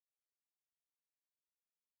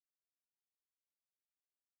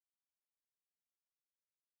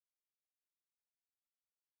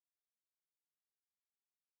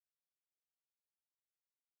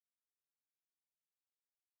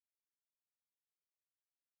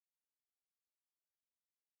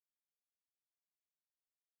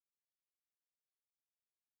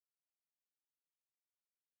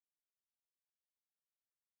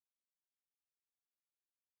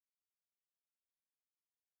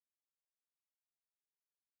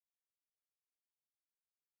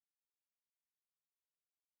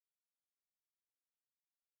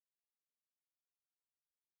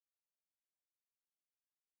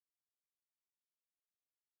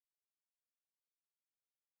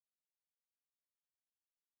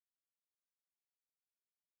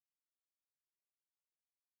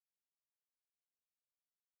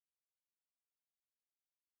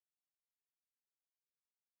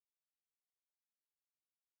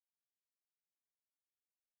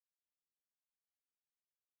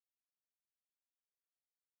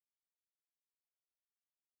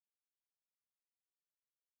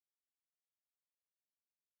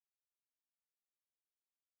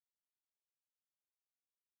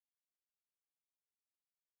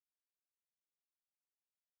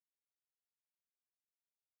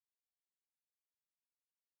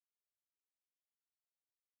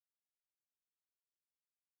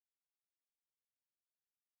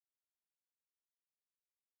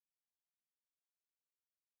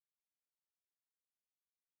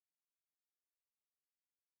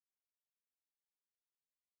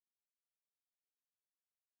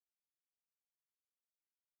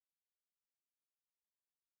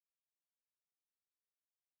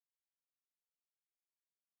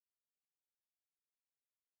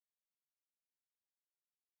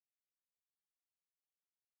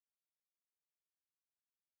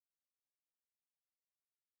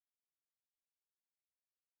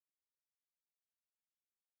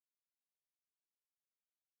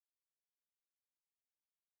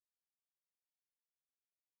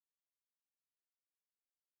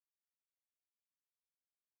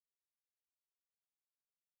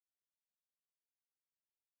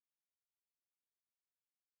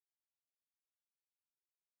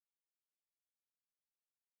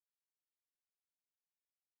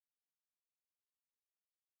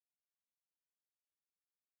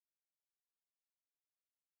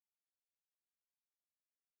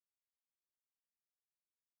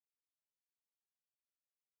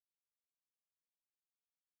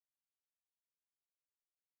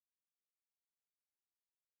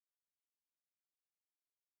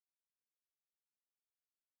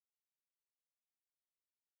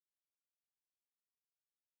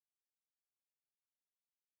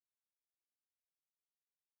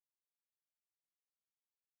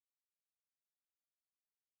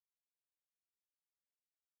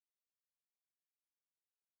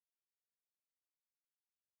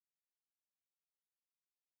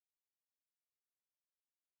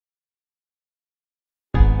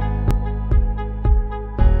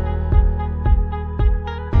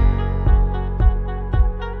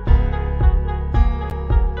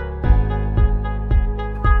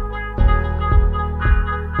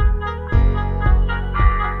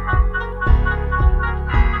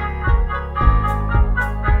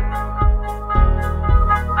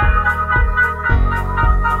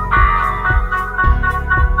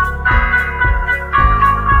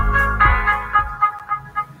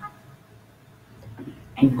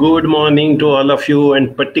Good morning to all of you,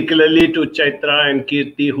 and particularly to Chaitra and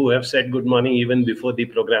Kirti, who have said good morning even before the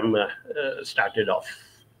program started off.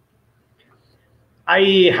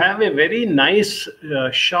 I have a very nice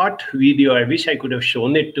short video. I wish I could have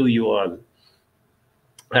shown it to you all.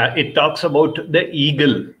 It talks about the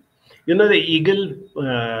eagle. You know, the eagle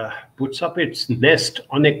puts up its nest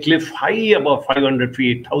on a cliff high above 500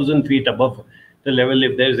 feet, 1,000 feet above the level.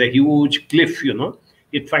 If there's a huge cliff, you know,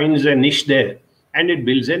 it finds a niche there and it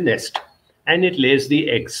builds a nest and it lays the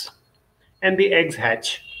eggs. And the eggs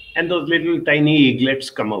hatch and those little tiny eaglets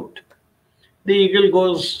come out. The eagle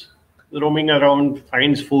goes roaming around,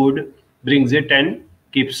 finds food, brings it and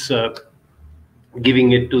keeps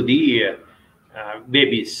giving it to the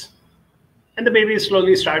babies. And the babies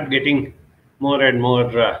slowly start getting more and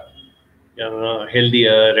more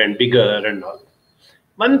healthier and bigger and all.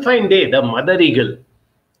 One fine day, the mother eagle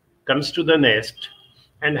comes to the nest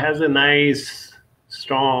and has a nice,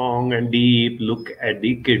 strong and deep look at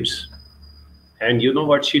the kids. And you know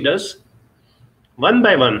what she does? One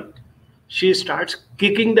by one, she starts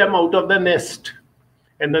kicking them out of the nest.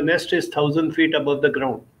 And the nest is 1,000 feet above the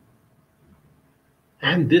ground.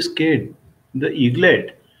 And this kid, the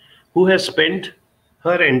eaglet, who has spent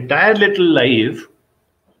her entire little life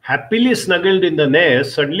happily snuggled in the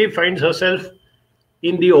nest, suddenly finds herself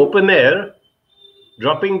in the open air,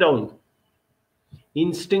 dropping down.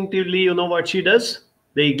 Instinctively, you know what she does?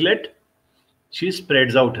 The eaglet, she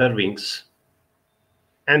spreads out her wings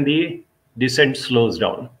and the descent slows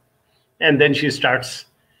down. And then she starts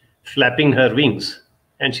flapping her wings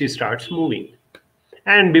and she starts moving.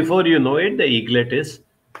 And before you know it, the eaglet is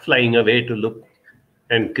flying away to look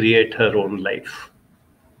and create her own life.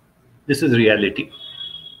 This is reality.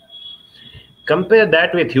 Compare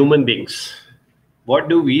that with human beings. What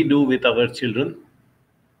do we do with our children?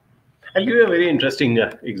 I'll give you a very interesting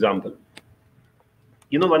example.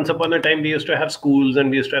 You know, once upon a time, we used to have schools and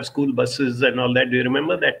we used to have school buses and all that. Do you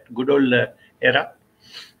remember that good old era?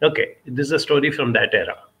 Okay, this is a story from that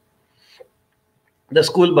era. The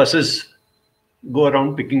school buses go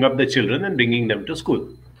around picking up the children and bringing them to school.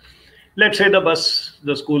 Let's say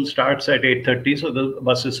the school starts at 8:30, so the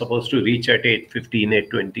bus is supposed to reach at 8:15,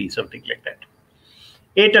 8:20, something like that.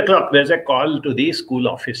 8 o'clock, there's a call to the school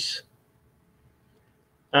office.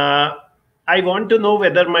 I want to know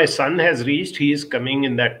whether my son has reached. He is coming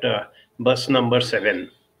in that bus number 7.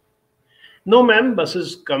 No, ma'am,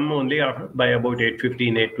 buses come only by about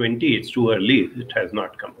 8:15, 8:20. It's too early. It has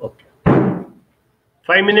not come. Okay.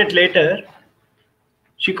 5 minutes later,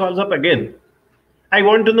 she calls up again. I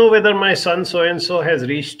want to know whether my son so-and-so has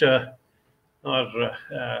reached or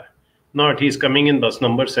not. He's coming in bus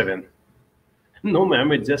number 7. No,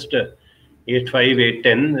 ma'am, it's just 8:05,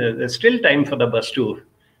 8:10. There's still time for the bus to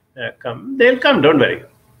come. They'll come, don't worry.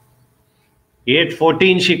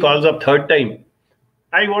 8:14, she calls up third time.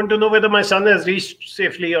 I want to know whether my son has reached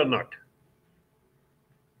safely or not.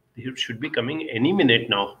 He should be coming any minute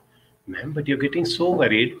now. Ma'am, but you're getting so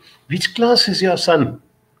worried. Which class is your son?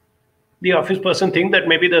 The office person thinks that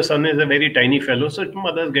maybe the son is a very tiny fellow, so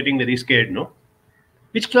mother is getting very scared, no?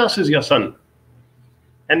 Which class is your son?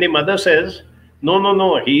 And the mother says,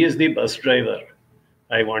 no, he is the bus driver.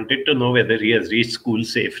 I wanted to know whether he has reached school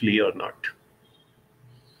safely or not.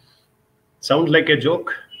 Sounds like a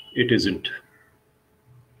joke? It isn't.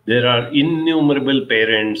 There are innumerable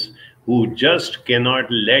parents who just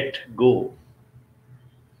cannot let go.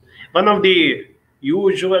 One of the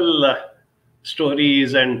usual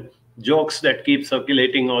stories and jokes that keep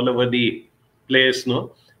circulating all over the place,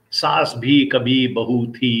 no? Saas bhi kabhi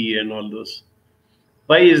bahu thi and all those.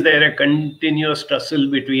 Why is there a continuous tussle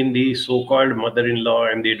between the so-called mother-in-law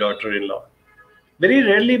and the daughter-in-law? Very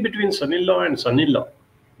rarely between son-in-law and son-in-law.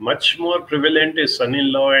 Much more prevalent is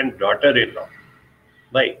son-in-law and daughter-in-law.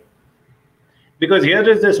 Why? Because here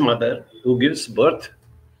is this mother who gives birth.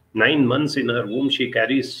 9 months in her womb, she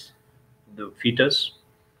carries the fetus.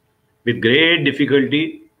 With great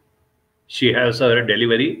difficulty, she has her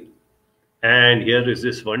delivery. And here is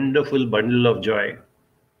this wonderful bundle of joy.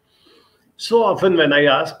 So often when I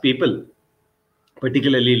ask people,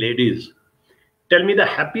 particularly ladies, tell me the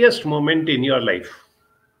happiest moment in your life.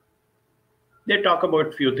 They talk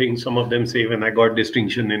about few things. Some of them say when I got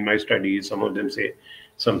distinction in my studies. Some of them say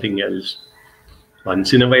something else.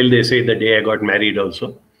 Once in a while they say the day I got married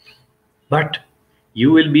also. But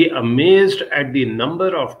you will be amazed at the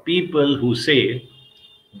number of people who say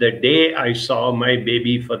the day I saw my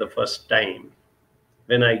baby for the first time,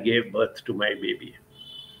 when I gave birth to my baby.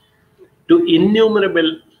 To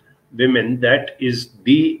innumerable women, that is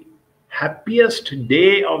the happiest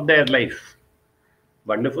day of their life.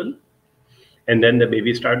 Wonderful. And then the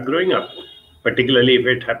baby starts growing up. particularly if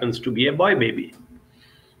it happens to be a boy baby.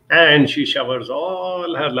 And she showers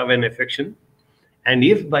all her love and affection. And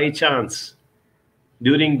if by chance,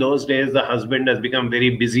 during those days, the husband has become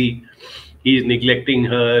very busy, he's neglecting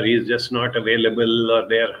her, he's just not available, or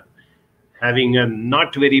they're having a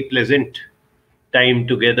not very pleasant time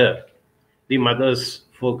together, the mother's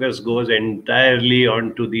focus goes entirely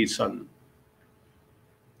onto the son.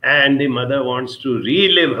 And the mother wants to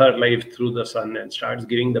relive her life through the son and starts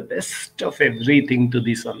giving the best of everything to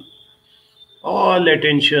the son. All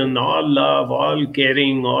attention, all love, all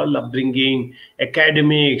caring, all upbringing,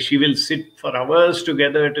 academic. She will sit for hours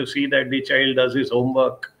together to see that the child does his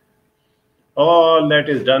homework. All that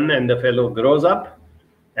is done, and the fellow grows up,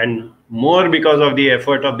 and more because of the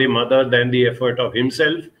effort of the mother than the effort of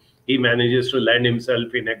himself, he manages to land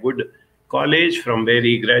himself in a good college from where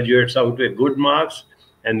he graduates out with good marks,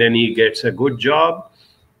 and then he gets a good job.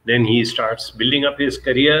 Then he starts building up his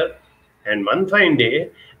career, and one fine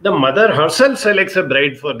day, the mother herself selects a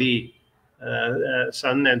bride for the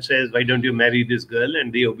son and says, "Why don't you marry this girl?"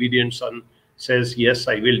 And the obedient son says, "Yes,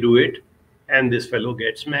 I will do it." And this fellow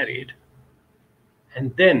gets married.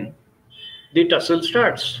 And then the tussle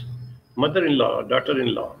starts. Mother-in-law,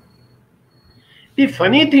 daughter-in-law. The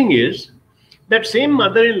funny thing is that same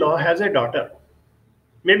mother-in-law has a daughter,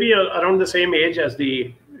 maybe around the same age as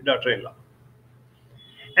the daughter-in-law.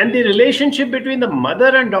 And the relationship between the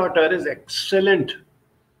mother and daughter is excellent.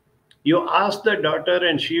 You ask the daughter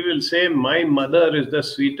and she will say, "My mother is the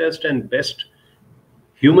sweetest and best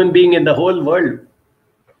human being in the whole world."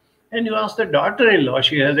 And you ask the daughter-in-law,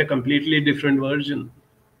 she has a completely different version.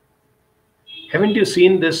 Haven't you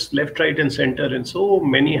seen this left, right, and center in so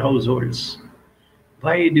many households?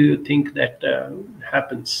 Why do you think that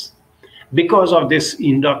happens? Because of this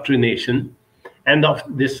indoctrination and of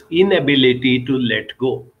this inability to let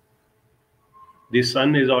go. The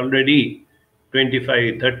son is already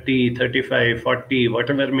 25, 30, 35, 40,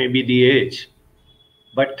 whatever may be the age.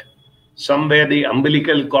 But somewhere the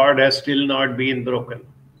umbilical cord has still not been broken.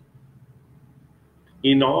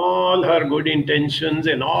 In all her good intentions,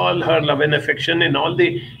 in all her love and affection, in all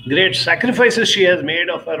the great sacrifices she has made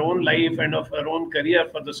of her own life and of her own career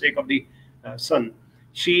for the sake of the son,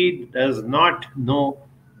 she does not know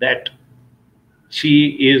that she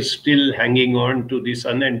is still hanging on to the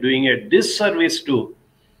son and doing a disservice to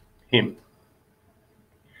him.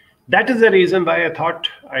 That is the reason why I thought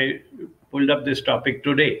I pulled up this topic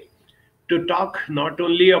today, to talk not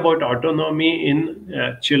only about autonomy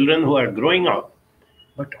in children who are growing up,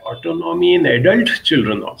 but autonomy in adult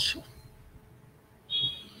children also.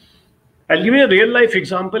 I'll give you a real life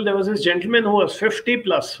example. There was this gentleman who was 50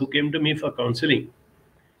 plus who came to me for counseling,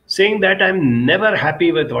 saying that I'm never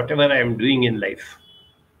happy with whatever I am doing in life.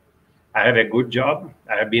 I have a good job.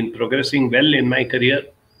 I have been progressing well in my career.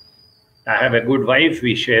 I have a good wife.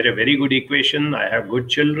 We share a very good equation. I have good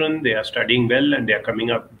children. They are studying well and they are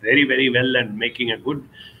coming up very, very well and making a good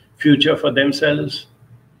future for themselves.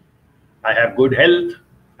 I have good health.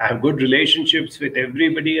 I have good relationships with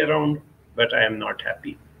everybody around, but I am not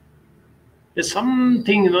happy. There's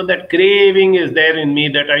something, that craving is there in me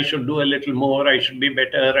that I should do a little more. I should be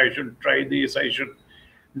better. I should try this. I should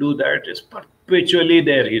do that. It's perpetually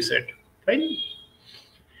there, he said. Fine.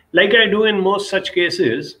 Like I do in most such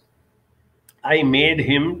cases, I made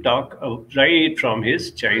him talk right from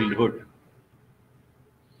his childhood.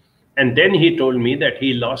 And then he told me that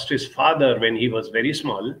he lost his father when he was very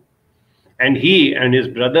small. And he and his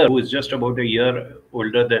brother, who is just about a year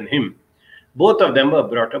older than him, both of them were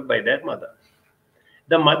brought up by their mother.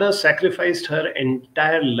 The mother sacrificed her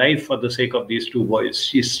entire life for the sake of these two boys.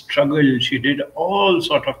 She struggled, she did all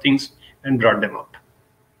sorts of things and brought them up.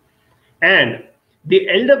 And the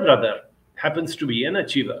elder brother happens to be an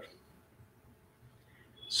achiever.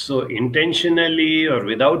 So intentionally or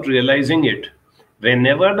without realizing it,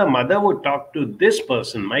 whenever the mother would talk to this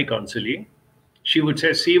person, my counselee, she would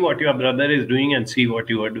say, "See what your brother is doing and see what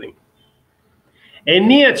you are doing."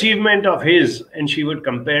 Any achievement of his, and she would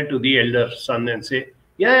compare to the elder son and say,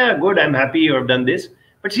 yeah, good, I'm happy you have done this.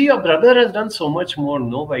 But see, your brother has done so much more.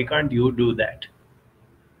 No, why can't you do that?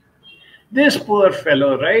 This poor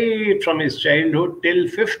fellow, right from his childhood till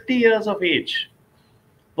 50 years of age,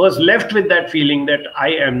 was left with that feeling that I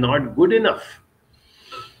am not good enough.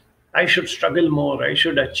 I should struggle more. I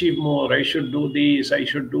should achieve more. I should do this. I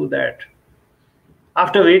should do that.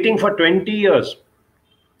 After waiting for 20 years,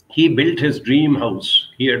 he built his dream house.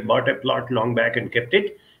 He had bought a plot long back and kept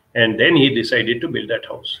it. And then he decided to build that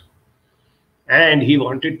house. And he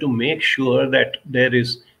wanted to make sure that there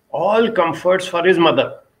is all comforts for his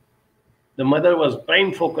mother. The mother was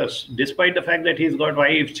prime focus, despite the fact that he's got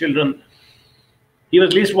wife, children. He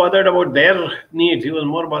was least bothered about their needs. He was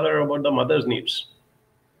more bothered about the mother's needs.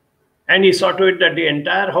 And he saw to it that the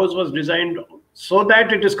entire house was designed so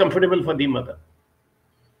that it is comfortable for the mother.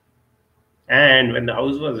 And when the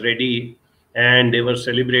house was ready and they were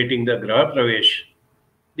celebrating the Graha Pravesh,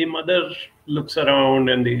 the mother looks around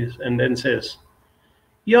and then says,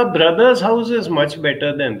 "Your brother's house is much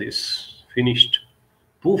better than this." Finished.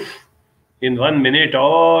 Poof. In 1 minute,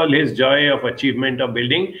 all his joy of achievement of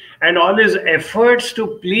building and all his efforts to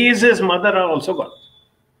please his mother are also gone.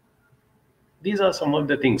 These are some of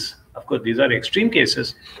the things. Of course, these are extreme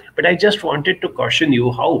cases, but I just wanted to caution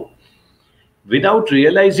you how, without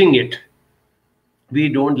realizing it, we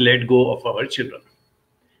don't let go of our children.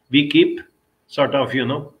 We keep sort of,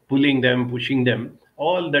 pulling them, pushing them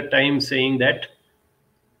all the time, saying that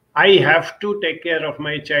I have to take care of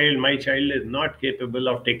my child. My child is not capable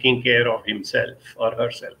of taking care of himself or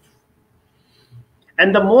herself.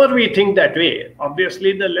 And the more we think that way,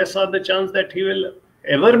 obviously, the less are the chance that he will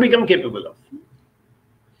ever become capable of.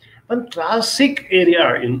 One classic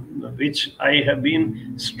area in which I have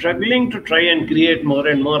been struggling to try and create more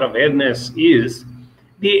and more awareness is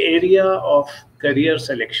the area of career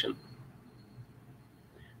selection.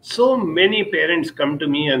 So many parents come to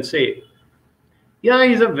me and say, "Yeah,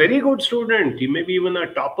 he's a very good student. He may be even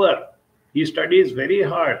a topper. He studies very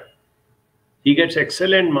hard. He gets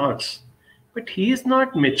excellent marks. But he is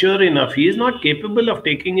not mature enough. He is not capable of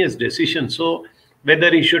taking his decision. So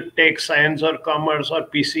whether he should take science or commerce or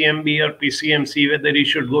PCMB or PCMC, whether he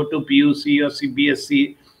should go to PUC or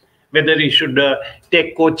CBSC, whether he should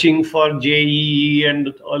take coaching for JEE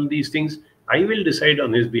and all these things, I will decide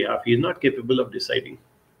on his behalf. He is not capable of deciding."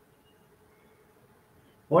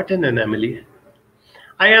 What an anomaly.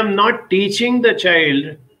 I am not teaching the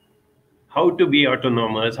child how to be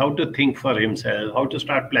autonomous, how to think for himself, how to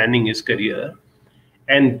start planning his career.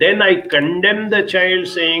 And then I condemn the child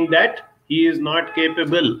saying that he is not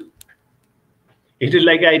capable. It is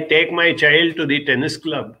like I take my child to the tennis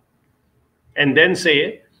club and then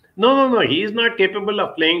say, no, he is not capable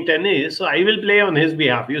of playing tennis, so I will play on his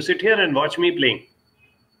behalf. You sit here and watch me playing.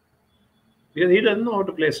 Because he doesn't know how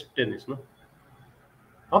to play tennis, no?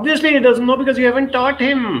 Obviously, he doesn't know because you haven't taught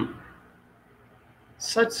him.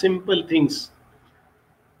 Such simple things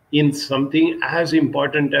in something as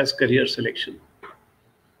important as career selection.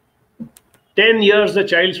 10 years the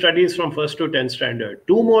child studies from 1st to 10th standard.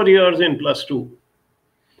 2 more years in +2.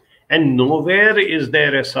 And nowhere is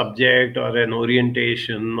there a subject or an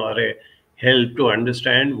orientation or a help to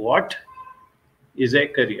understand what is a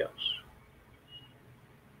career.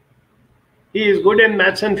 He is good in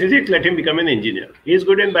maths and physics, let him become an engineer. He is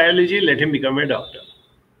good in biology, let him become a doctor.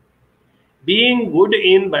 Being good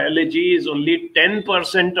in biology is only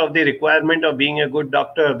 10% of the requirement of being a good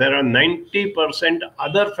doctor. There are 90%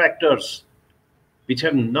 other factors which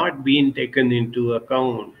have not been taken into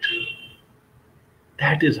account.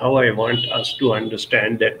 That is how I want us to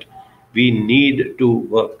understand that we need to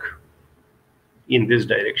work in this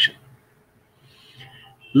direction.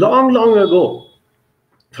 Long ago,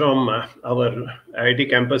 from our IIT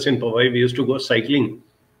campus in Powai, we used to go cycling.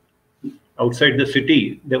 Outside the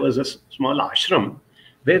city, there was a small ashram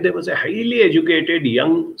where there was a highly educated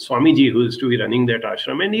young Swamiji who used to be running that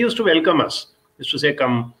ashram, and he used to welcome us. He used to say,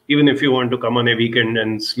 "Come, even if you want to come on a weekend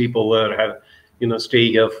and sleep over, have, stay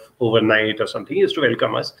here overnight or something." He used to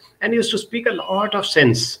welcome us, and he used to speak a lot of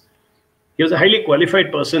sense. He was a highly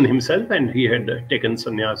qualified person himself, and he had taken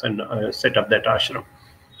sannyas and set up that ashram.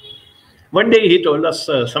 One day he told us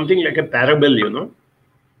something like a parable,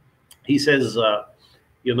 He says,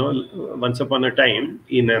 once upon a time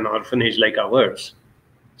in an orphanage like ours,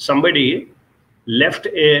 somebody left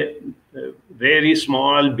a very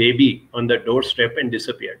small baby on the doorstep and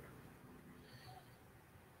disappeared.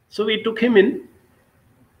 So we took him in.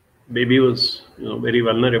 Baby was very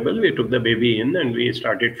vulnerable. We took the baby in and we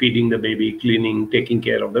started feeding the baby, cleaning, taking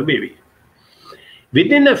care of the baby.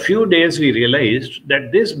 Within a few days, we realized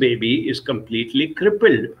that this baby is completely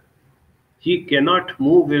crippled. He cannot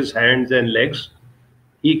move his hands and legs.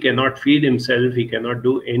 He cannot feed himself. He cannot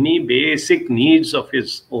do any basic needs of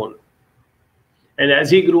his own. And as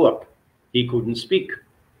he grew up, he couldn't speak.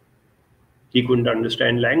 He couldn't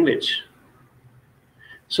understand language.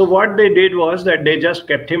 So what they did was that they just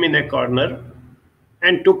kept him in a corner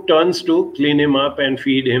and took turns to clean him up and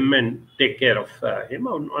feed him and take care of him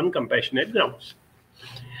on compassionate grounds.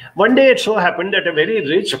 One day it so happened that a very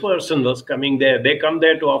rich person was coming there. They come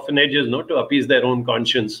there to orphanages, to appease their own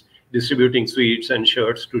conscience, distributing sweets and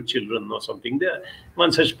shirts to children or something there.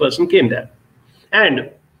 One such person came there. And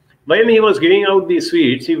when he was giving out these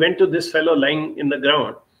sweets, he went to this fellow lying in the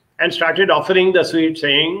ground and started offering the sweets,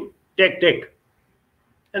 saying, "Take, take."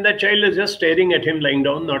 And that child is just staring at him lying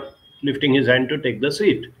down, not lifting his hand to take the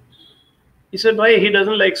sweet. He said, why? He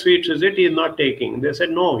doesn't like sweets, is it? He's not taking. They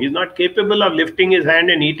said, no, he's not capable of lifting his hand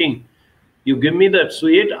and eating. You give me that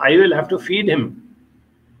sweet, I will have to feed him.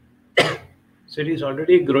 Said he's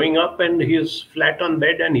already growing up and he's flat on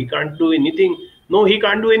bed and he can't do anything. No, he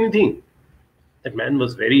can't do anything. That man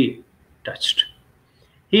was very touched.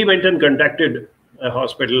 He went and contacted a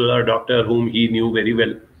hospital or doctor whom he knew very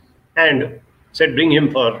well and said, bring him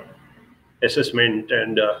for assessment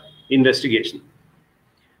and investigation.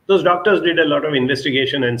 Those doctors did a lot of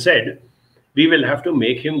investigation and said, we will have to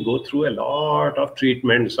make him go through a lot of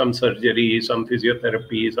treatment, some surgery, some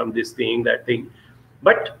physiotherapy, some this thing, that thing.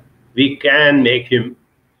 But we can make him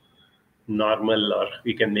normal, or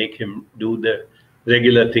we can make him do the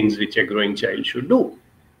regular things which a growing child should do.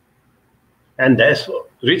 And that's what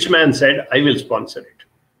rich man said, I will sponsor it.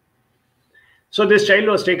 So this child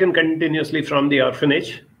was taken continuously from the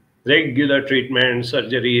orphanage, regular treatment,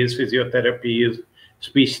 surgeries, physiotherapies,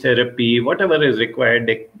 speech therapy, whatever is required,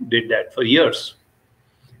 they did that for years.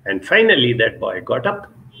 And finally that boy got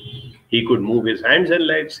up. He could move his hands and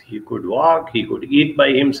legs, he could walk, he could eat by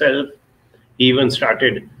himself. He even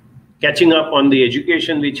started catching up on the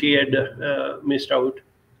education which he had missed out,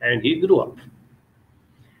 and he grew up.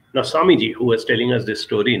 Now Swamiji, who was telling us this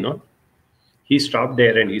story, he stopped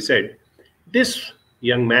there and he said, this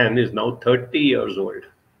young man is now 30 years old.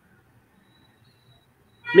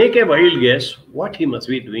 Make a wild guess what he must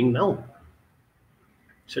be doing now.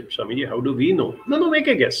 I said, Swamiji, how do we know? No, make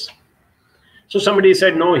a guess. So somebody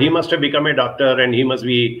said, no, he must have become a doctor and he must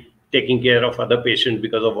be taking care of other patients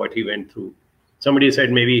because of what he went through. Somebody said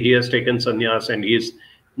maybe he has taken sannyas and he's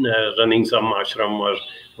running some ashram or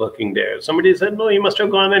working there. Somebody said, no, he must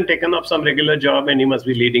have gone and taken up some regular job and he must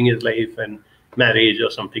be leading his life and marriage or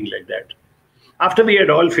something like that. After we had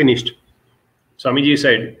all finished, Swamiji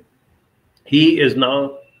said, he is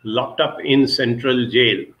now locked up in central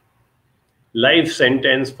jail, life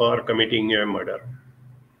sentence for committing a murder.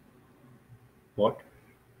 What?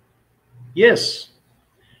 Yes.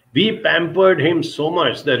 We pampered him so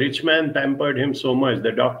much, the rich man pampered him so much,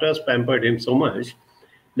 the doctors pampered him so much,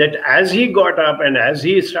 that as he got up and as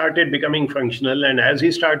he started becoming functional and as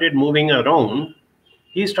he started moving around,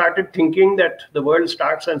 he started thinking that the world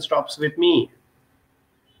starts and stops with me.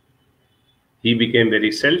 He became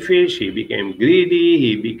very selfish, he became greedy,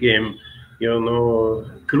 he became,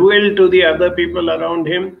 cruel to the other people around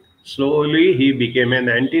him. Slowly, he became an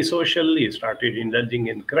antisocial, he started indulging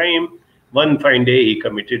in crime. One fine day, he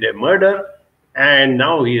committed a murder, and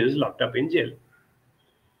now he is locked up in jail.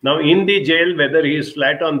 Now, in the jail, whether he is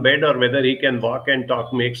flat on bed or whether he can walk and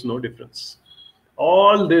talk makes no difference.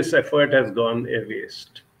 All this effort has gone a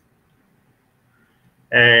waste.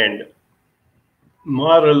 And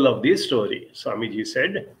moral of this story, Swamiji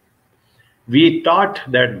said, we taught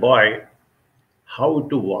that boy how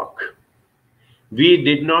to walk. We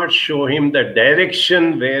did not show him the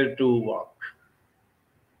direction where to walk.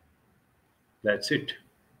 That's it.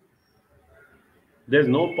 There's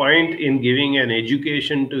no point in giving an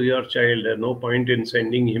education to your child. There's no point in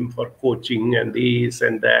sending him for coaching and this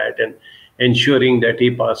and that and ensuring that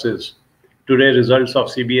he passes. Today, results of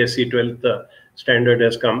CBSE 12th standard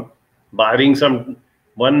has come. Barring some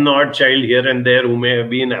one odd child here and there who may have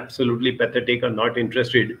been absolutely pathetic or not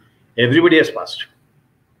interested, everybody has passed.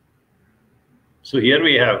 So here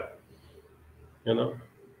we have, 100%,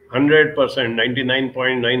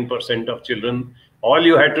 99.9% of children. All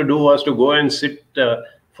you had to do was to go and sit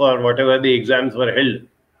for whatever the exams were held,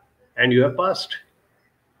 and you have passed.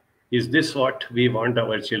 Is this what we want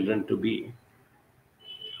our children to be?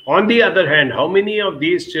 On the other hand, how many of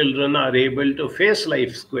these children are able to face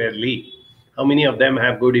life squarely? How many of them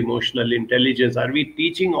have good emotional intelligence? Are we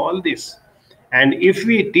teaching all this? And if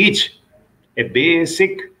we teach a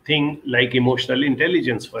basic thing like emotional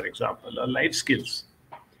intelligence, for example, or life skills,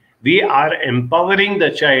 we are empowering the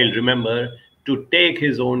child, remember, to take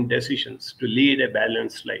his own decisions, to lead a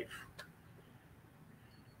balanced life.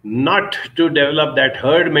 Not to develop that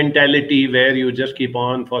herd mentality where you just keep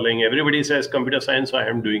on following. Everybody says computer science, so I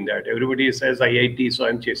am doing that. Everybody says IIT, so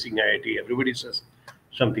I'm chasing IIT. Everybody says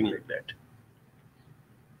something like that.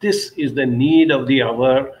 This is the need of the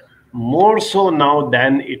hour, more so now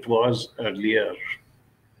than it was earlier.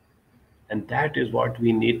 And that is what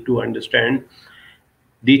we need to understand.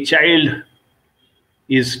 The child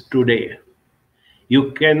is today.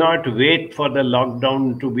 You cannot wait for the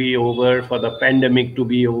lockdown to be over, for the pandemic to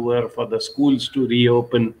be over, for the schools to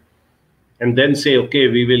reopen, and then say, okay,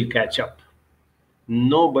 we will catch up.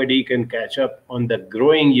 Nobody can catch up on the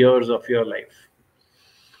growing years of your life.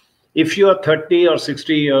 If you are 30 or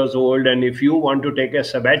 60 years old and if you want to take a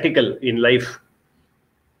sabbatical in life,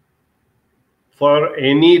 for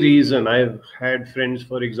any reason, I've had friends,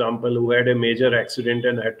 for example, who had a major accident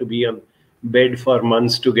and had to be on bed for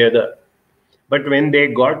months together. But when they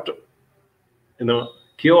got,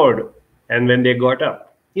 cured, and when they got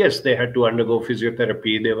up, yes, they had to undergo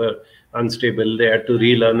physiotherapy. They were unstable. They had to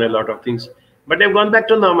relearn a lot of things, but they've gone back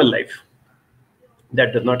to normal life.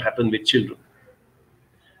 That does not happen with children.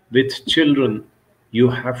 With children, you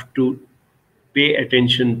have to pay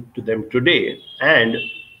attention to them today. And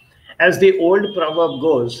as the old proverb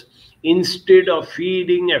goes, instead of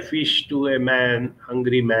feeding a fish to a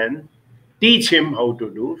hungry man, teach him how to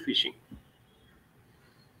do fishing.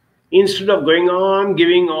 Instead of going on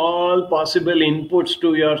giving all possible inputs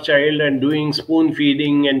to your child and doing spoon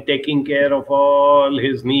feeding and taking care of all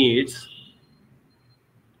his needs,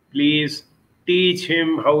 please teach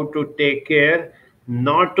him how to take care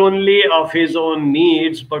not only of his own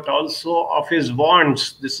needs, but also of his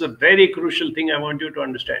wants. This is a very crucial thing I want you to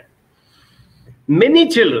understand. Many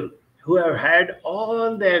children who have had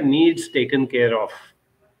all their needs taken care of,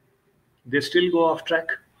 they still go off track.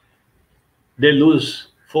 They lose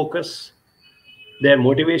focus. Their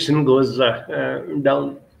motivation goes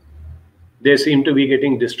down. They seem to be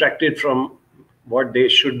getting distracted from what they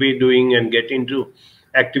should be doing and get into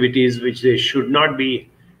activities which they should not be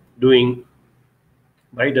doing.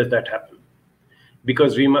 Why does that happen?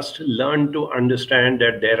 Because we must learn to understand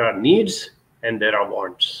that there are needs and there are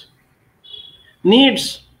wants.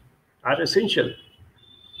 Needs are essential.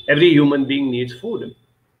 Every human being needs food,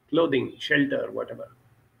 clothing, shelter, whatever.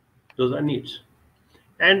 Those are needs.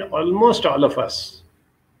 And almost all of us,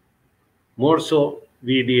 more so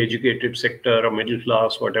we the educated sector or middle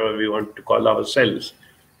class, whatever we want to call ourselves,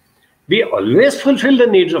 we always fulfill the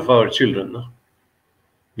needs of our children. No?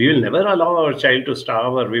 We will never allow our child to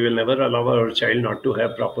starve, or we will never allow our child not to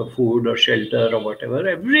have proper food or shelter or whatever.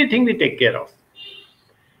 Everything we take care of.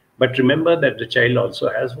 But remember that the child also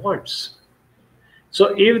has wants.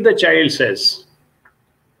 So if the child says,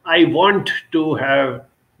 I want to have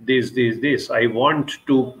this, I want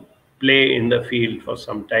to play in the field for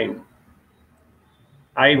some time,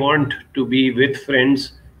 I want to be with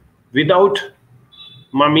friends without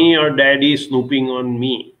mommy or daddy snooping on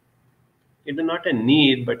me. It is not a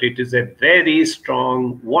need, but it is a very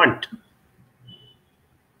strong want.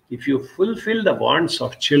 If you fulfill the wants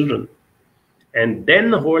of children and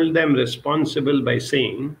then hold them responsible by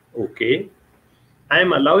saying, okay, I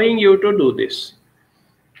am allowing you to do this.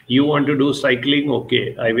 You want to do cycling?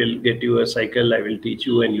 Okay, I will get you a cycle. I will teach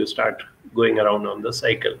you and you start going around on the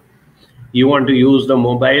cycle. You want to use the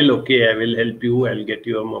mobile? Okay, I will help you. I'll get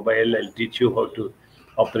you a mobile. I'll teach you how to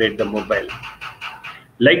operate the mobile.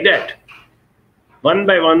 Like that. One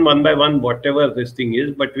by one, whatever this thing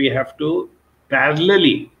is, but we have to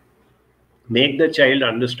parallelly make the child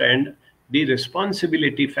understand the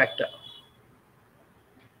responsibility factor.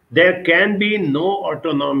 There can be no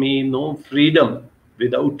autonomy, no freedom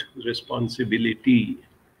without responsibility.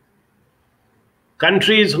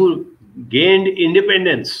 Countries who gained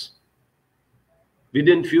independence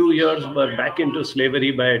within few years were back into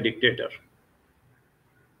slavery by a dictator.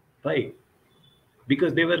 Why?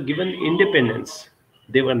 Because they were given independence.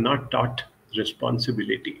 They were not taught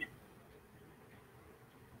responsibility.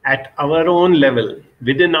 At our own level,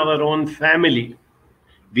 within our own family,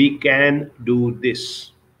 we can do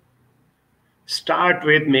this. Start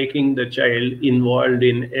with making the child involved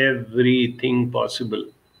in everything possible.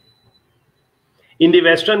 In the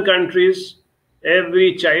Western countries,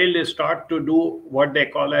 every child is taught to do what they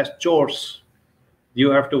call as chores. You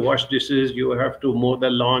have to wash dishes, you have to mow the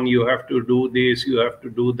lawn, you have to do this, you have to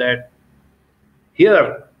do that.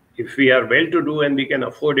 Here, if we are well-to-do and we can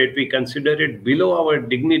afford it, we consider it below our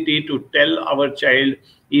dignity to tell our child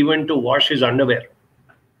even to wash his underwear.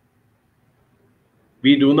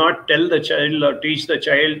 We do not tell the child or teach the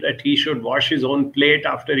child that he should wash his own plate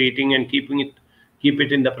after eating and keep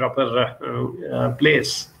it in the proper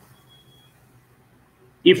place.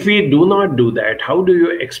 If we do not do that, how do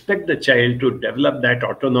you expect the child to develop that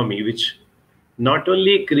autonomy, which not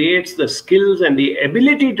only creates the skills and the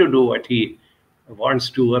ability to do what he wants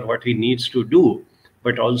to or what he needs to do,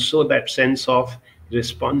 but also that sense of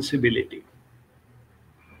responsibility?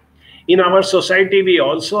 In our society, we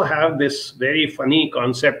also have this very funny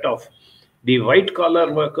concept of the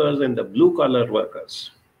white-collar workers and the blue-collar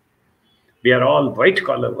workers. We are all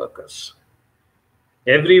white-collar workers.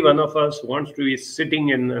 Every one of us wants to be sitting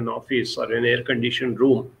in an office or an air-conditioned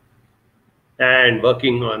room and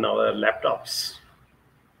working on our laptops.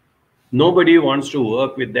 Nobody wants to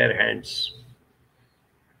work with their hands.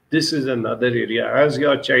 This is another area. As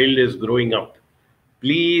your child is growing up,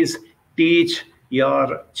 please teach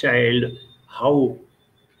your child how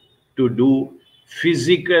to do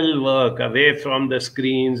physical work away from the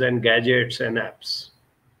screens and gadgets and apps.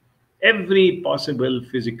 Every possible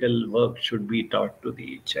physical work should be taught to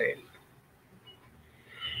the child.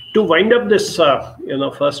 To wind up this,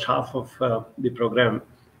 first half of the program,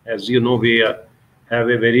 as you know, we have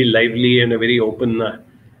a very lively and a very open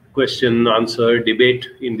question-answer debate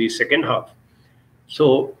in the second half.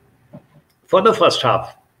 So, for the first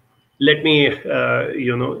half, let me,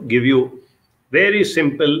 give you very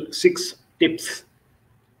simple 6 tips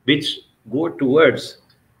which go towards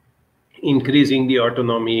increasing the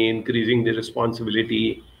autonomy, increasing the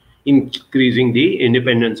responsibility, increasing the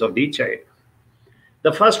independence of the child.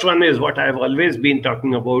 The first one is what I've always been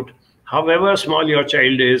talking about. However small your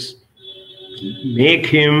child is, make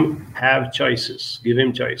him have choices. Give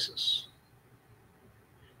him choices.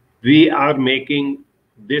 We are making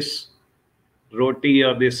this roti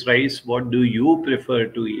or this rice. What do you prefer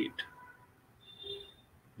to eat?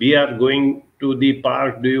 We are going to the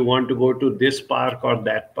park. Do you want to go to this park or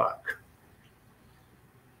that park?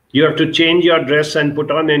 You have to change your dress and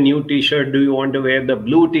put on a new t-shirt. Do you want to wear the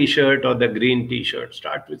blue t-shirt or the green t-shirt?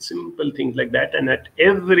 Start with simple things like that. And at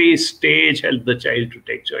every stage, help the child to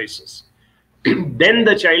take choices. Then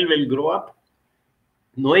the child will grow up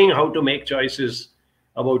knowing how to make choices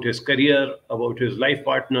about his career, about his life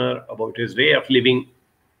partner, about his way of living.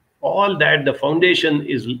 All that, the foundation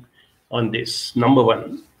is on this. Number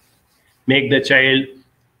one, give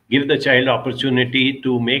the child opportunity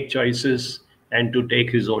to make choices and to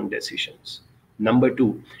take his own decisions. Number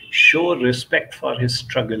two, show respect for his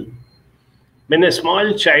struggle. When a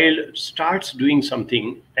small child starts doing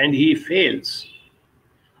something and he fails,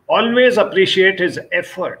 always appreciate his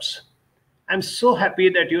efforts. I'm so happy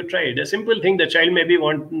that you tried. A simple thing, the child may be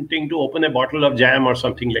wanting to open a bottle of jam or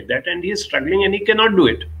something like that, and he is struggling and he cannot do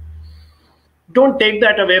it. Don't take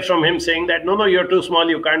that away from him saying that, no, you're too small,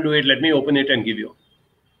 you can't do it, let me open it and give you.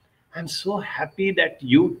 I'm so happy that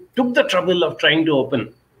you took the trouble of trying to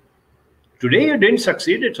open. Today you didn't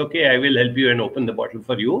succeed, it's okay, I will help you and open the bottle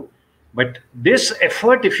for you. But this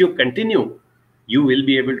effort, if you continue, you will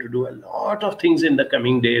be able to do a lot of things in the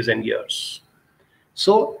coming days and years.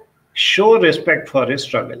 So, show respect for his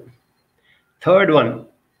struggle. Third one,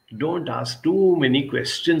 don't ask too many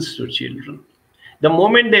questions to children. The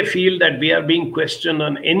moment they feel that we are being questioned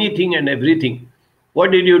on anything and everything,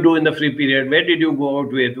 what did you do in the free period? Where did you go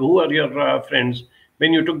out with? Who are your friends?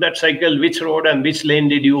 When you took that cycle, which road and which lane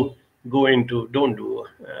did you go into? Don't do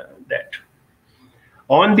that.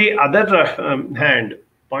 On the other hand,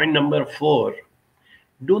 point number 4,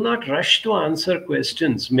 do not rush to answer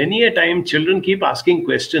questions. Many a time, children keep asking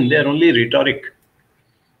questions. They are only rhetoric.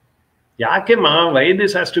 Yaake ma, why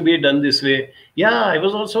this has to be done this way? Yeah, I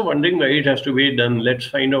was also wondering why it has to be done. Let's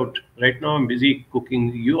find out. Right now, I'm busy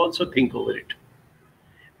cooking. You also think over it.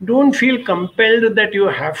 Don't feel compelled that you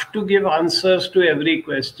have to give answers to every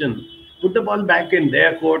question. Put the ball back in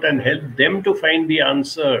their court and help them to find the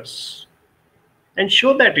answers. And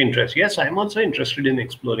show that interest. Yes, I'm also interested in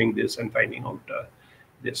exploring this and finding out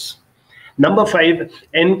this. Number 5,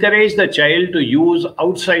 encourage the child to use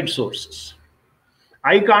outside sources.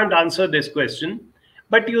 I can't answer this question,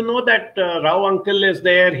 but you know that Rao uncle is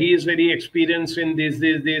there. He is very experienced in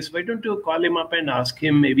this. Why don't you call him up and ask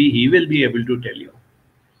him? Maybe he will be able to tell you.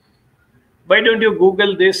 Why don't you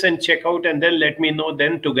Google this and check out and then let me know?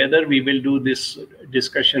 Then together we will do this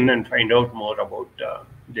discussion and find out more about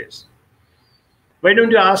this. Why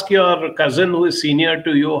don't you ask your cousin who is senior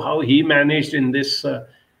to you how he managed in this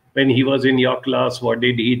when he was in your class? What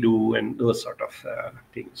did he do? And those sort of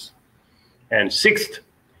things. And 6th,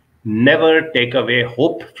 never take away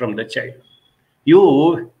hope from the child.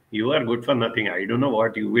 You are good for nothing. I don't know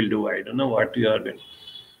what you will do. I don't know what you are doing.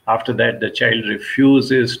 After that, the child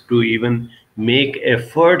refuses to even make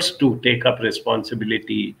efforts to take up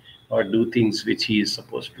responsibility or do things which he is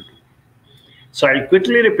supposed to do. So I'll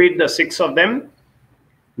quickly repeat the 6 of them.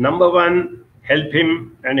 Number 1, help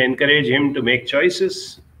him and encourage him to make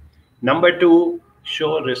choices. Number 2,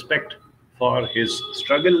 show respect for his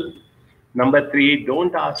struggle. Number 3,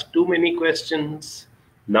 don't ask too many questions.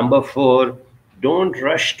 Number 4, don't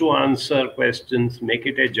rush to answer questions. Make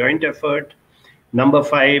it a joint effort. Number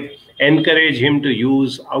 5, encourage him to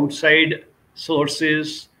use outside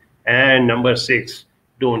sources. And number 6,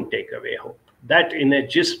 don't take away hope. That in a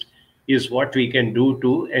gist is what we can do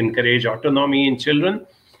to encourage autonomy in children.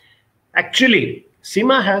 Actually,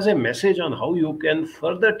 Seema has a message on how you can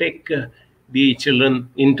further take the children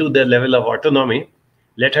into the level of autonomy.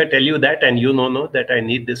 Let her tell you that, and you know that I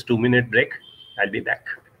need this 2-minute break. I'll be back.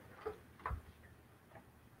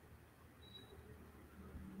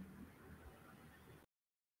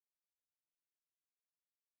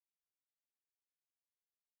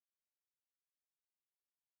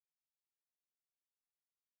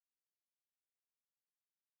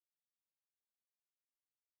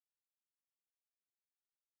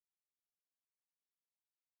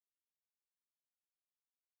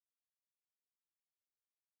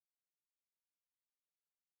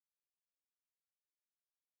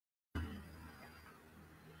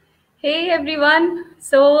 Hey everyone.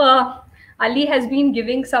 So Ali has been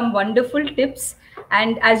giving some wonderful tips,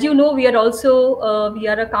 and as you know, we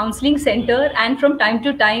are a counseling center, and from time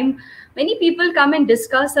to time, many people come and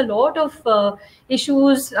discuss a lot of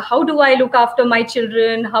issues. How do I look after my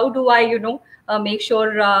children? How do I, make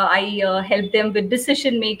sure I help them with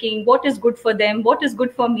decision making? What is good for them? What is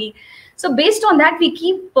good for me? So based on that, we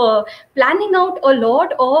keep planning out a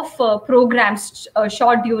lot of programs,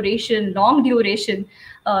 short duration, long duration,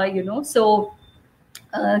 so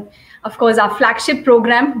uh, of course our flagship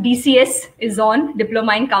program DCS is on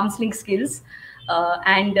Diploma in Counseling Skills,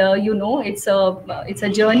 and it's a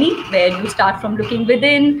journey where you start from looking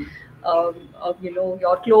within,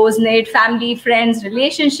 your close knit family, friends,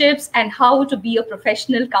 relationships, and how to be a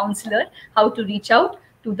professional counselor, how to reach out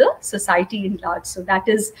to the society in large. So that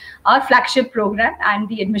is our flagship program, and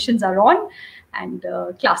the admissions are on, and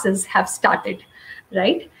classes have started,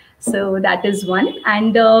 right? So that is one.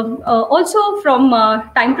 And also from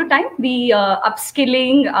time to time, we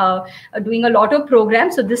upskilling, doing a lot of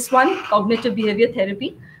programs. So this one, cognitive behavior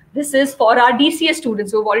therapy, this is for our DCS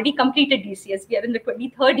students who have already completed DCS. We are in the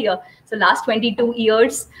 23rd year. So last 22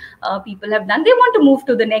 years, people have done. They want to move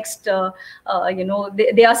to the next,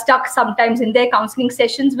 they are stuck sometimes in their counseling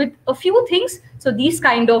sessions with a few things. So these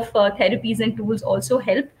kind of therapies and tools also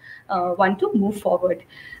help one to move forward,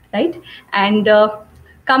 right? And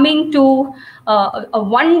coming to a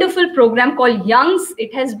wonderful program called Youngs.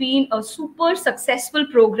 It has been a super successful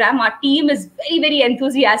program. Our team is very, very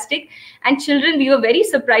enthusiastic. And children, we were very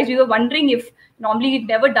surprised. We were wondering if normally we've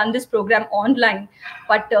never done this program online.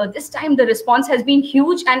 But this time the response has been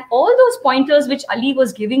huge. And all those pointers which Ali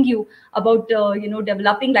was giving you about,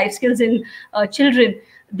 developing life skills in children,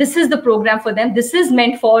 this is the program for them. This is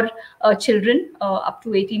meant for children up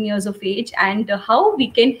to 18 years of age, and how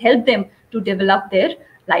we can help them to develop their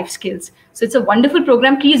life skills. So it's a wonderful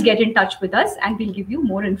program. Please get in touch with us and we'll give you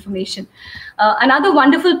more information. Another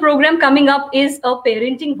wonderful program coming up is a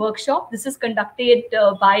parenting workshop. This is conducted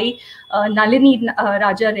by Nalini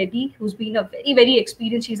Raja Reddy, who's been a very, very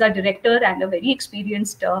experienced, she's our director and a very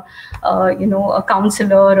experienced, a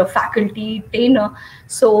counselor, a faculty trainer.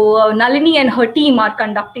 So Nalini and her team are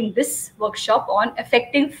conducting this workshop on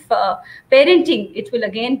effective parenting. It will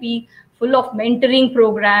again be full of mentoring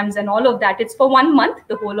programs and all of that. It's for 1 month,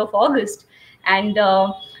 the whole of August. And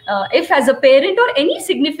if as a parent or any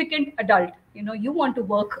significant adult, you want to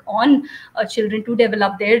work on children to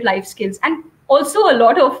develop their life skills, and also a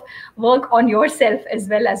lot of work on yourself as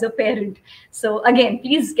well as a parent. So again,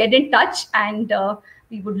 please get in touch, and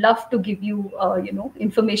we would love to give you,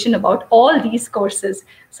 information about all these courses.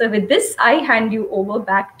 So with this, I hand you over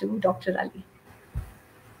back to Dr. Ali.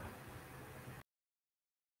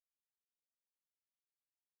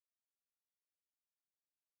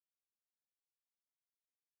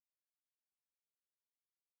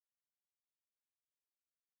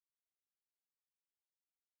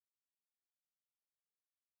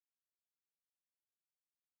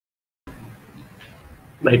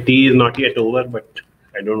 My tea is not yet over, but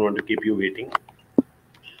I don't want to keep you waiting.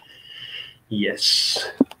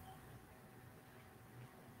 Yes.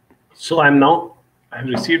 So I've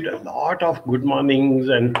received a lot of good mornings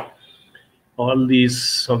and all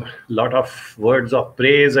these, a lot of words of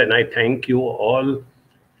praise, and I thank you all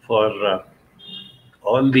for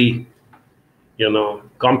all the,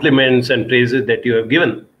 compliments and praises that you have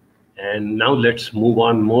given. And now let's move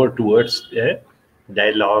on more towards the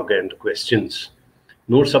dialogue and questions.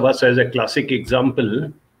 Noor Sabha says a classic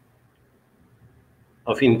example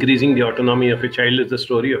of increasing the autonomy of a child is the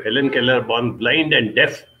story of Helen Keller, born blind and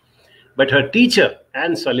deaf. But her teacher,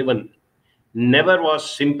 Anne Sullivan, never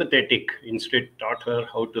was sympathetic. Instead, taught her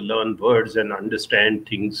how to learn words and understand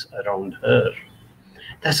things around her.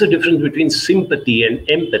 That's the difference between sympathy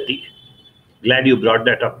and empathy. Glad you brought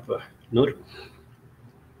that up, Noor.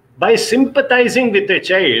 By sympathizing with a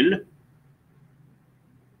child,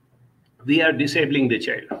 we are disabling the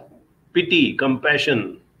child. Pity,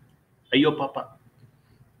 compassion, ayo papa.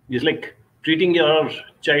 It's like treating your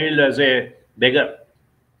child as a beggar.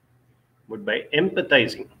 But by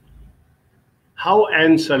empathizing, how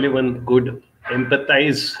Anne Sullivan could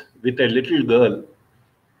empathize with a little girl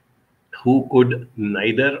who could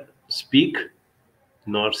neither speak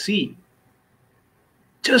nor see.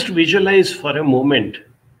 Just visualize for a moment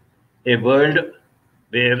a world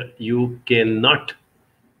where you cannot,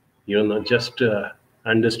 just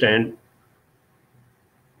understand.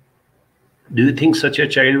 Do you think such a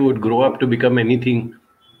child would grow up to become anything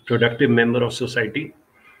productive member of society?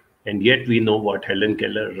 And yet we know what Helen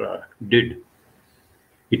Keller did.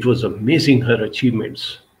 It was amazing, her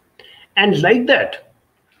achievements. And like that,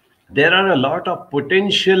 There are a lot of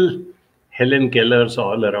potential Helen Kellers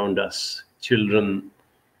all around us, children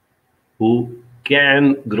who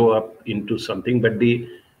can grow up into something. But the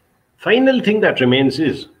final thing that remains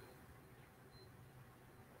is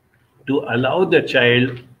to allow the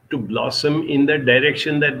child to blossom in the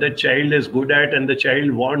direction that the child is good at and the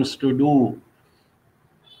child wants to do.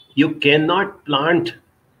 You cannot plant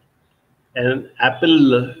an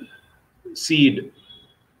apple seed,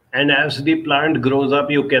 and as the plant grows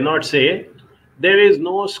up, you cannot say, there is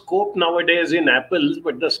no scope nowadays in apples,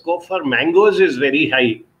 but the scope for mangoes is very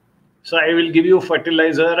high. So I will give you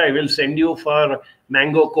fertilizer, I will send you for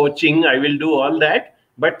mango coaching, I will do all that.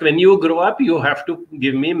 But when you grow up, you have to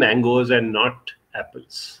give me mangoes and not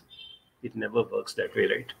apples. It never works that way,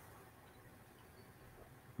 right?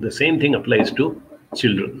 The same thing applies to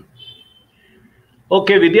children.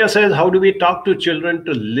 Okay, Vidya says, how do we talk to children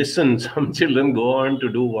to listen? Some children go on to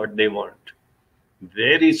do what they want.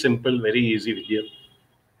 Very simple, very easy, Vidya.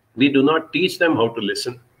 We do not teach them how to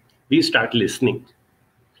listen. We start listening.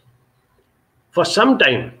 For some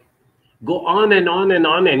time, go on and on and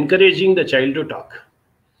on, encouraging the child to talk.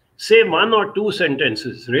 Say 1 or 2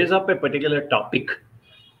 sentences, raise up a particular topic.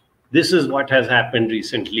 This is what has happened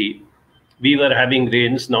recently. We were having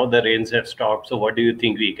rains, now the rains have stopped. So what do you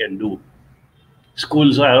think we can do?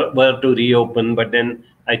 Schools were to reopen, but then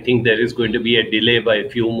I think there is going to be a delay by a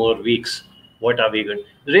few more weeks. What are we going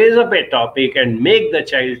to raise up a topic and make the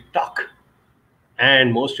child talk?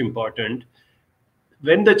 And most important,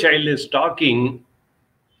 when the child is talking,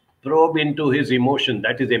 probe into his emotion.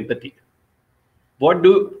 That is empathy. What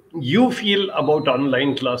do you feel about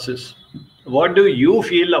online classes? What do you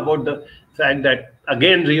feel about the fact that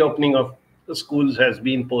again reopening of the schools has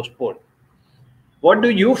been postponed? What do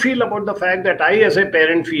you feel about the fact that I as a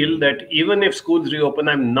parent feel that even if schools reopen,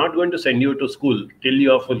 I'm not going to send you to school till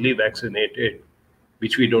you are fully vaccinated,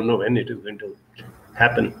 which we don't know when it is going to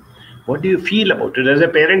happen. What do you feel about it? As a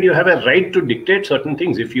parent, you have a right to dictate certain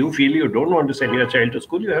things. If you feel you don't want to send your child to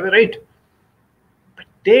school, you have a right. But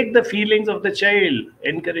take the feelings of the child,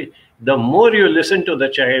 encourage. The more you listen to the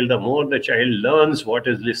child, the more the child learns what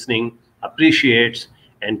is listening, appreciates,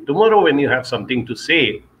 and tomorrow when you have something to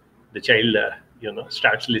say, the child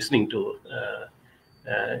starts listening to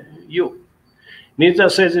you. Nita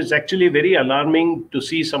says it's actually very alarming to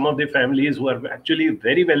see some of the families who are actually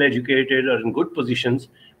very well educated or in good positions,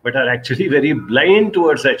 but are actually very blind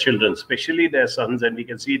towards their children, especially their sons, and we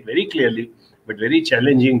can see it very clearly, but very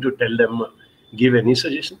challenging to tell them, give any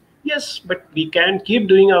suggestion. Yes, but we can keep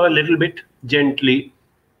doing our little bit gently,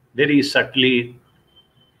 very subtly,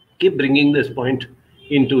 keep bringing this point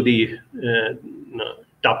into the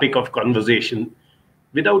topic of conversation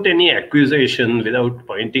without any accusation, without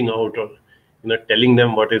pointing out or telling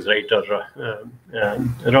them what is right or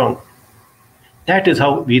wrong. That is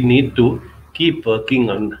how we need to keep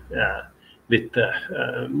working on with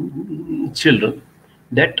children.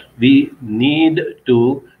 That we need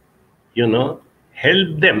to,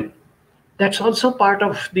 help them. That's also part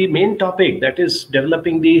of the main topic, that is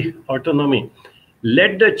developing the autonomy.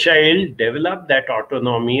 Let the child develop that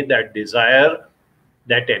autonomy, that desire,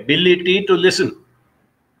 that ability to listen.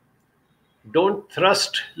 Don't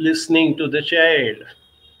thrust listening to the child.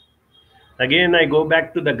 Again, I go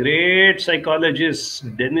back to the great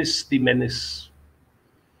psychologist, Denis the Menace.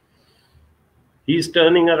 He's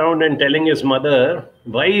turning around and telling his mother,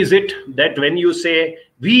 why is it that when you say,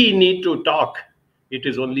 we need to talk, it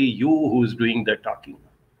is only you who's doing the talking?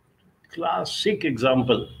 Classic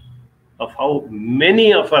example of how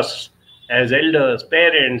many of us as elders,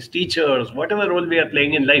 parents, teachers, whatever role we are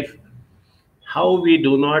playing in life, how we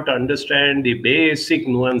do not understand the basic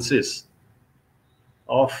nuances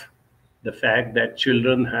of the fact that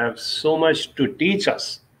children have so much to teach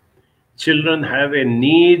us. Children have a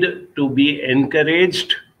need to be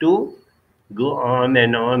encouraged to go on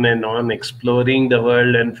and on and on exploring the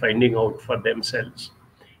world and finding out for themselves,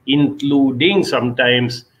 including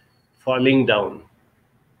sometimes falling down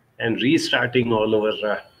and restarting all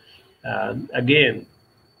over again.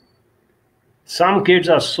 Some kids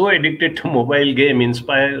are so addicted to mobile game, in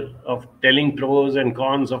spite of telling pros and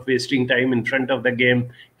cons of wasting time in front of the game,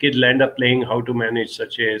 kids end up playing how to manage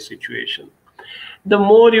such a situation. The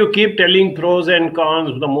more you keep telling pros and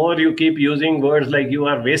cons, the more you keep using words like you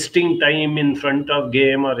are wasting time in front of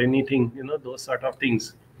game or anything, those sort of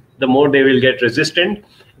things, the more they will get resistant.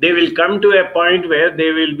 They will come to a point where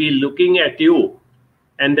they will be looking at you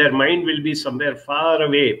and their mind will be somewhere far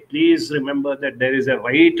away. Please remember that there is a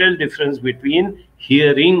vital difference between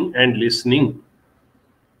hearing and listening.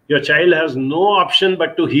 Your child has no option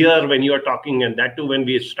but to hear when you are talking, and that too when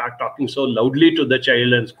we start talking so loudly to the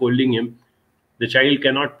child and scolding him. The child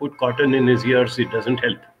cannot put cotton in his ears, it doesn't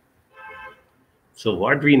help. So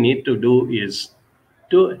what we need to do is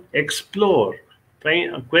to explore,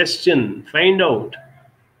 question, find out,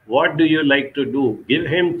 what do you like to do? Give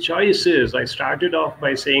him choices. I started off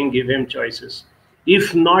by saying give him choices.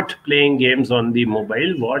 If not playing games on the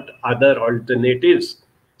mobile, what other alternatives?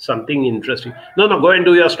 Something interesting. No, go and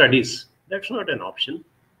do your studies. That's not an option.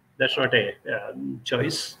 That's not a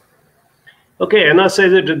choice. Okay, Anna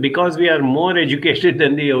says it because we are more educated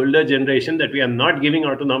than the older generation that we are not giving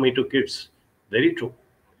autonomy to kids. Very true.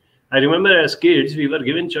 I remember as kids, we were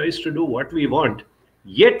given choice to do what we want.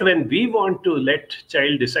 Yet when we want to let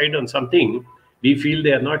child decide on something, we feel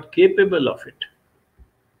they are not capable of it.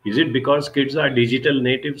 Is it because kids are digital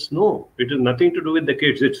natives? No, it has nothing to do with the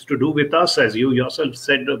kids. It's to do with us, as you yourself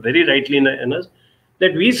said very rightly, Anas,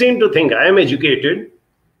 that we seem to think I am educated.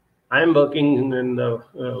 I am working in the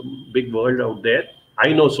big world out there.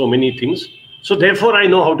 I know so many things. So therefore, I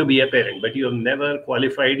know how to be a parent. But you have never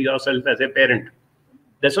qualified yourself as a parent.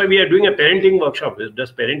 That's why we are doing a parenting workshop.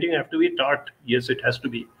 Does parenting have to be taught? Yes, it has to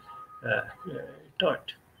be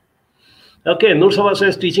taught. Okay, Nursava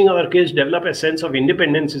says teaching our kids develop a sense of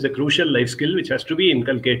independence is a crucial life skill which has to be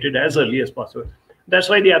inculcated as early as possible. That's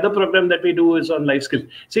why the other program that we do is on life skills.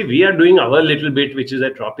 See, we are doing our little bit, which is a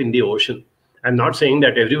drop in the ocean. I'm not saying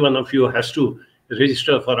that every one of you has to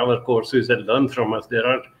register for our courses and learn from us. There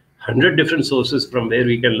are 100 different sources from where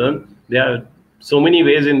we can learn. There are so many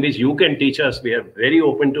ways in which you can teach us. We are very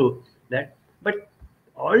open to that. But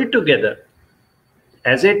all together,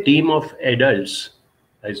 as a team of adults,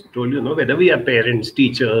 I told you, whether we are parents,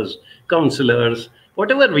 teachers, counselors,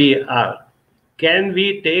 whatever we are, can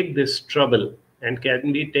we take this trouble and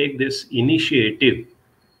can we take this initiative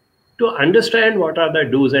to understand what are the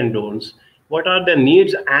do's and don'ts, what are the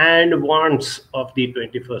needs and wants of the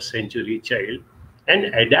 21st century child, and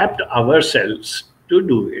adapt ourselves to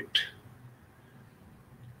do it.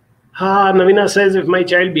 Navina says, if my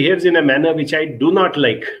child behaves in a manner which I do not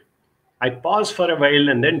like, I pause for a while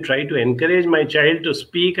and then try to encourage my child to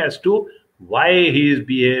speak as to why he is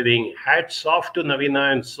behaving. Hats off to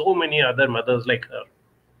Navina and so many other mothers like her.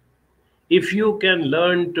 If you can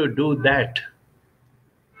learn to do that,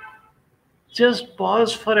 just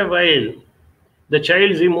pause for a while. The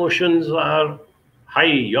child's emotions are high,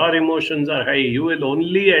 your emotions are high. You will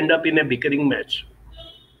only end up in a bickering match.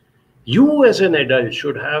 You as an adult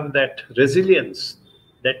should have that resilience,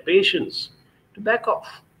 that patience to back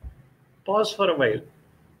off. Pause for a while.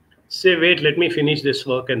 Say, wait, let me finish this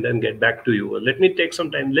work and then get back to you. Or let me take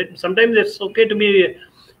some time. Sometimes it's okay to be,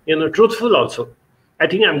 truthful also. I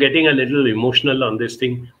think I'm getting a little emotional on this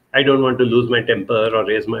thing. I don't want to lose my temper or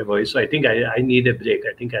raise my voice. So I think I need a break.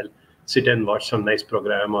 I think I'll sit and watch some nice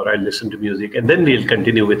program or I'll listen to music and then we'll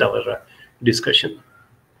continue with our discussion.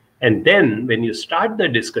 And then when you start the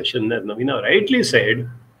discussion, as Navina rightly said,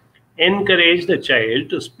 encourage the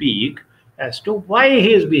child to speak as to why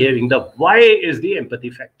he is behaving. The why is the empathy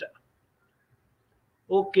factor.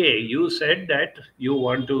 Okay, you said that you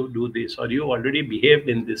want to do this or you already behaved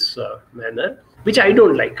in this manner, which I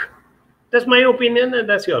don't like. That's my opinion and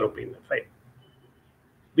that's your opinion. Fine.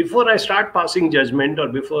 Before I start passing judgment or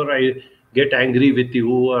before I get angry with you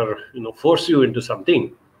or force you into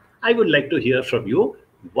something, I would like to hear from you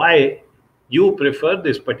why you prefer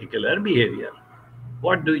this particular behavior.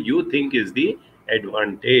 What do you think is the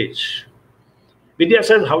advantage? Vidya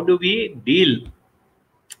says, how do we deal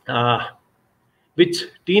with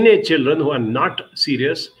teenage children who are not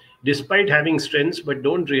serious despite having strengths but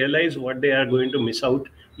don't realize what they are going to miss out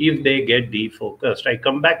if they get defocused? I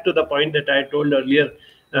come back to the point that I told earlier,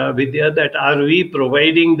 Vidya, that are we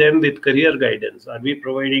providing them with career guidance? Are we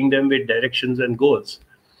providing them with directions and goals?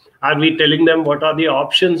 Are we telling them what are the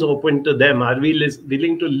options open to them? Are we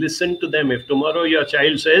willing to listen to them? If tomorrow your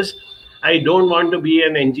child says, I don't want to be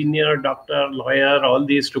an engineer, doctor, lawyer, all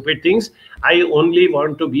these stupid things. I only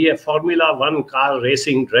want to be a Formula 1 car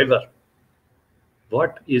racing driver.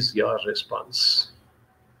 What is your response?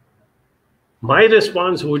 My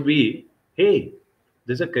response would be, hey,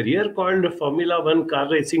 there's a career called Formula 1 car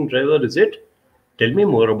racing driver, is it? Tell me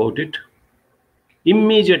more about it.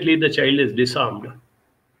 Immediately the child is disarmed.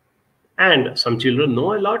 And some children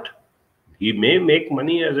know a lot. He may make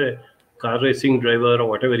money as a car racing driver or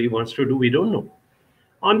whatever he wants to do, we don't know.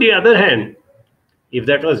 On the other hand, if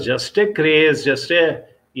that was just a craze, just a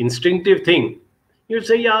instinctive thing, you'd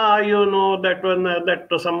say, yeah, that one, that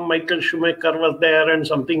some Michael Schumacher was there and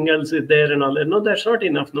something else is there and all that. No, that's not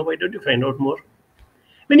enough. No, why don't you find out more?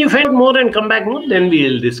 When you find out more and come back more, then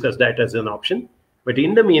we'll discuss that as an option. But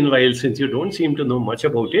in the meanwhile, since you don't seem to know much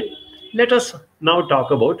about it, Let us now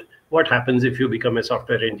talk about what happens if you become a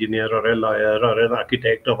software engineer or a lawyer or an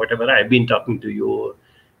architect or whatever I've been talking to you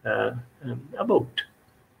about.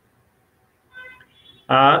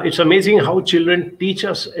 It's amazing how children teach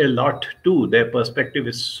us a lot too. Their perspective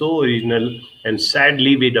is so original, and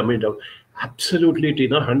sadly we dumb it down. Absolutely,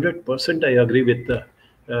 Tina, 100% I agree with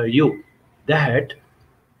you that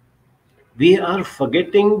we are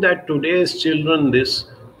forgetting that today's children,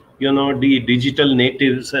 the digital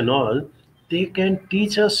natives and all, they can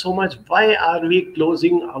teach us so much. Why are we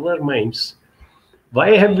closing our minds?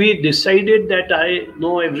 Why have we decided that I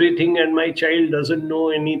know everything and my child doesn't know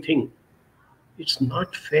anything? It's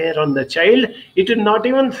not fair on the child. It is not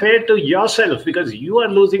even fair to yourself, because you are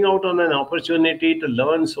losing out on an opportunity to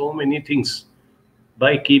learn so many things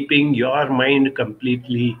by keeping your mind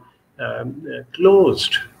completely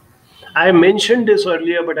closed. I mentioned this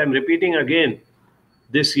earlier, but I'm repeating again.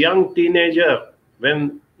 This young teenager,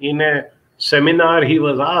 when in a seminar he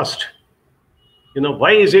was asked,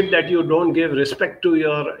 why is it that you don't give respect to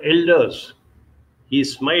your elders? He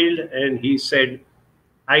smiled and he said,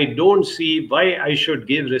 I don't see why I should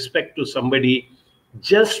give respect to somebody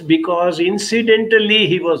just because incidentally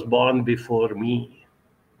he was born before me.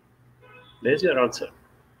 There's your answer.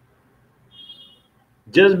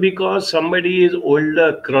 Just because somebody is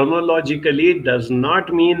older chronologically does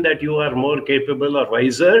not mean that you are more capable or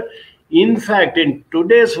wiser. In fact, in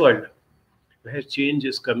today's world, where change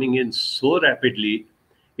is coming in so rapidly,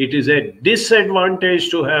 it is a disadvantage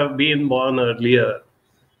to have been born earlier.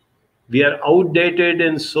 We are outdated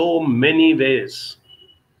in so many ways.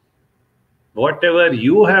 Whatever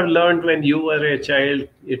you have learned when you were a child,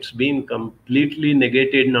 it's been completely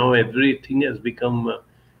negated now. Everything has become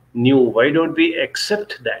new. Why don't we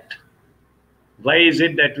accept that? Why is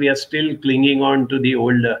it that we are still clinging on to the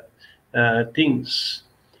older things?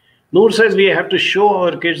 Noor says we have to show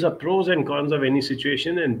our kids the pros and cons of any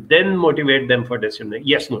situation and then motivate them for decision making.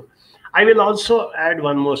 Yes, Noor. I will also add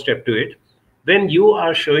one more step to it. When you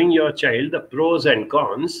are showing your child the pros and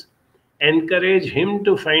cons, encourage him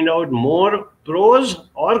to find out more pros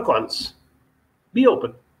or cons. Be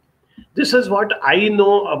open. This is what I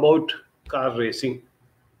know about car racing.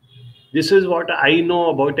 This is what I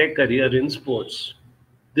know about a career in sports.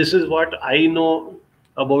 This is what I know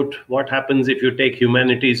about what happens if you take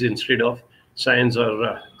humanities instead of science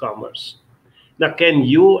or commerce. Now, can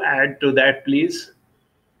you add to that, please?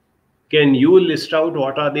 Can you list out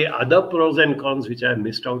what are the other pros and cons which I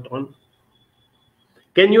missed out on?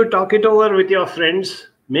 Can you talk it over with your friends?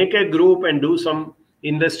 Make a group and do some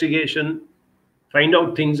investigation, find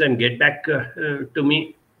out things and get back to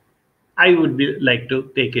me. I would like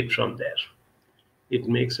to take it from there. It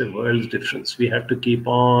makes a world's difference. We have to keep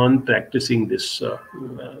on practicing this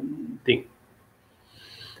thing.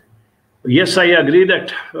 Yes, I agree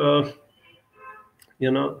that,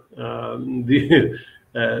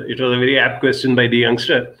 it was a very apt question by the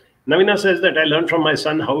youngster. Navina says that I learned from my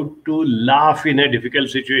son how to laugh in a difficult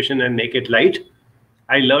situation and make it light.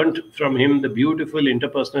 I learned from him the beautiful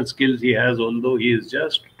interpersonal skills he has, although he is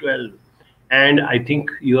just 12. And I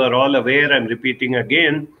think you are all aware, I'm repeating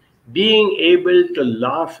again, being able to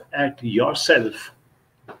laugh at yourself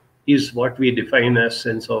is what we define as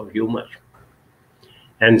sense of humor.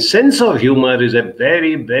 And sense of humor is a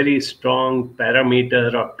very, very strong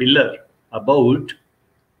parameter or pillar about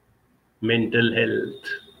mental health.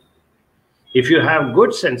 If you have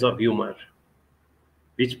good sense of humor,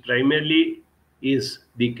 which primarily is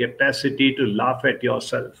the capacity to laugh at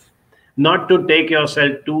yourself, not to take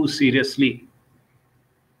yourself too seriously,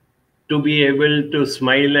 to be able to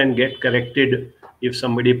smile and get corrected if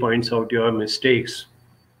somebody points out your mistakes.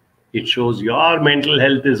 It shows your mental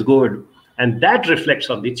health is good, and that reflects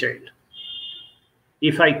on the child.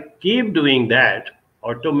 If I keep doing that,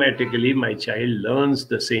 automatically my child learns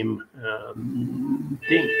the same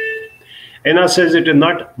thing. Anna says it is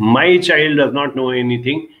not my child does not know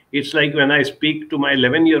anything. It's like when I speak to my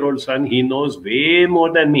 11-year-old son, he knows way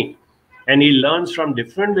more than me. And he learns from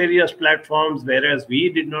different various platforms, whereas we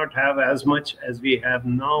did not have as much as we have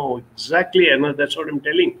now. Exactly, Anna, that's what I'm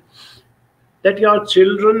telling. That your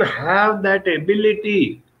children have that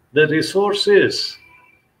ability, the resources,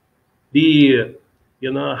 the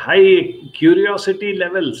high curiosity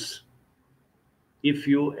levels, if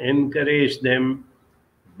you encourage them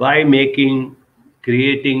by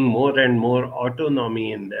creating more and more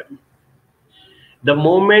autonomy in them. The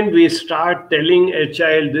moment we start telling a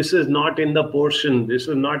child, this is not in the portion, this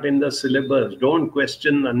is not in the syllabus, don't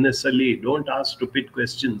question unnecessarily, don't ask stupid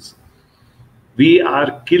questions, we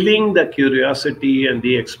are killing the curiosity and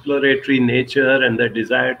the exploratory nature and the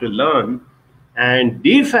desire to learn. And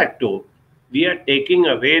de facto, we are taking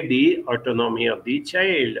away the autonomy of the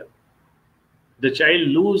child. The child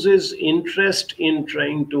loses interest in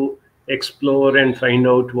trying to explore and find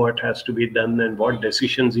out what has to be done and what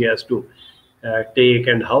decisions he has to take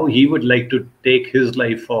and how he would like to take his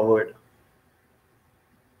life forward.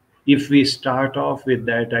 If we start off with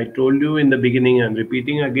that, I told you in the beginning, I'm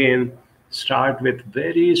repeating again, start with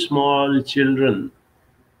very small children.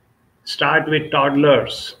 Start with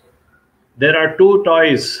toddlers. There are two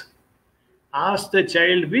toys. Ask the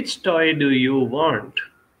child, which toy do you want?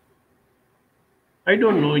 I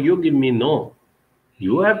don't know, you give me no.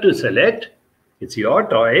 You have to select. It's your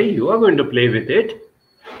toy. You are going to play with it.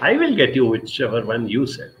 I will get you whichever one you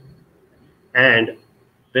said. And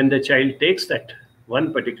when the child takes that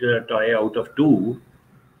one particular toy out of two,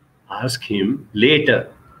 ask him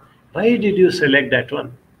later, why did you select that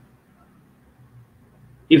one?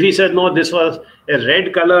 If he said, no, this was a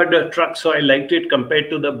red colored truck, so I liked it compared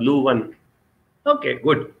to the blue one. Okay,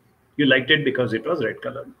 good. You liked it because it was red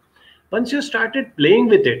colored. Once you started playing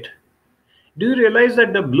with it, do you realize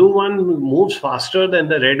that the blue one moves faster than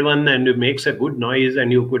the red one and it makes a good noise,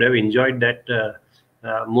 and you could have enjoyed that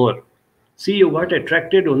more? See, you got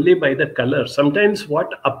attracted only by the color. Sometimes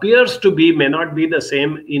what appears to be may not be the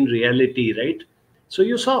same in reality, right? So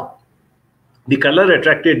you saw the color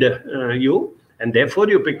attracted you, and therefore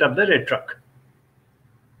you picked up the red truck.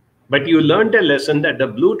 But you learned a lesson that the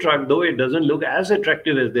blue truck, though it doesn't look as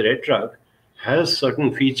attractive as the red truck, has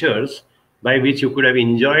certain features by which you could have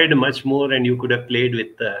enjoyed much more and you could have played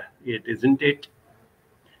with it, isn't it?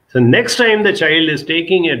 So next time the child is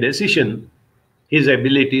taking a decision, his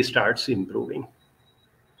ability starts improving.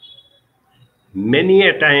 Many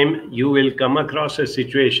a time you will come across a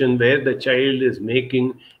situation where the child is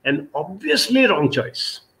making an obviously wrong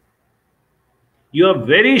choice. You are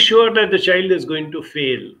very sure that the child is going to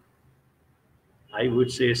fail. I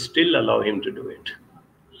would say still allow him to do it.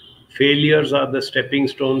 Failures are the stepping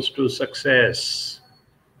stones to success.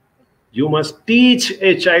 You must teach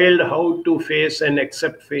a child how to face and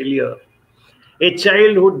accept failure. A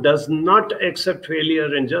child who does not accept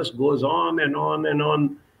failure and just goes on and on and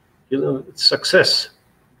on, success,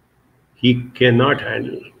 he cannot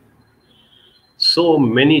handle so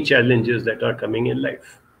many challenges that are coming in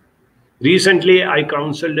life. Recently, I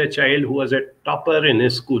counseled a child who was a topper in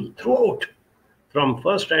his school throughout. From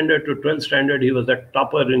first standard to 12th standard, he was the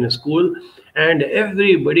topper in his school, and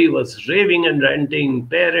everybody was raving and ranting,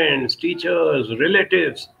 parents, teachers,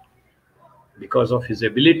 relatives. Because of his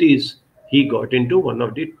abilities, he got into one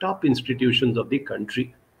of the top institutions of the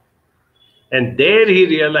country. And there he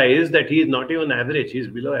realized that he is not even average, he is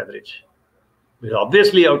below average. Because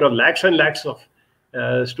obviously, out of lakhs and lakhs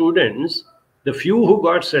of students, the few who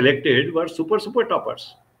got selected were super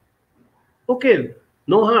toppers. Okay,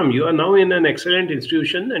 no harm. You are now in an excellent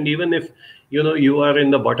institution, and even if you are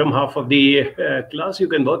in the bottom half of the class, you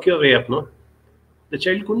can work your way up. No, the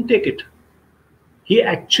child couldn't take it. He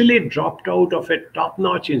actually dropped out of a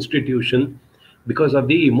top-notch institution because of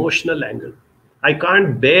the emotional angle. I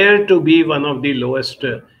can't bear to be one of the lowest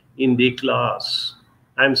in the class.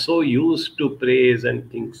 I'm so used to praise and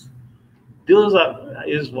things. Those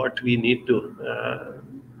is what we need to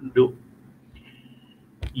do.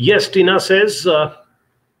 Yes, Tina says,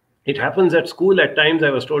 it happens at school at times. I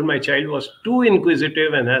was told my child was too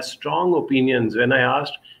inquisitive and has strong opinions. When I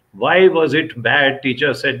asked, why was it bad?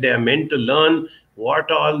 Teacher said they are meant to learn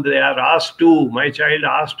what all they are asked to. My child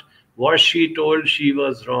asked, was she told she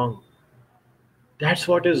was wrong? That's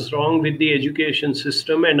what is wrong with the education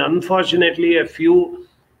system. And unfortunately, a few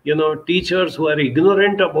teachers who are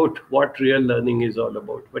ignorant about what real learning is all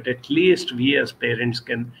about. But at least we as parents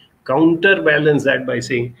can counterbalance that by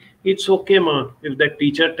saying, it's okay, ma, if the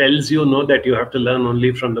teacher tells you no, that you have to learn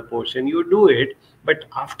only from the portion, you do it. But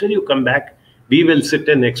after you come back, we will sit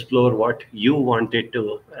and explore what you wanted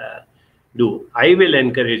to do. I will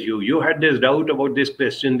encourage you. You had this doubt about this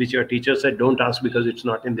question, which your teacher said, don't ask because it's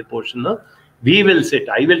not in the portion. No? We will sit.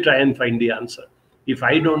 I will try and find the answer. If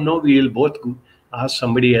I don't know, we will both ask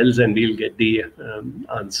somebody else and we'll get the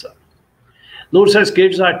answer. Noor says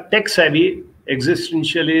kids are tech savvy.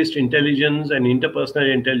 Existentialist intelligence and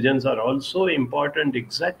interpersonal intelligence are also important.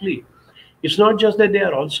 Exactly. It's not just that they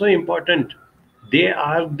are also important. They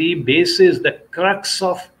are the basis, the crux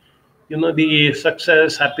of the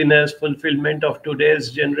success, happiness, fulfillment of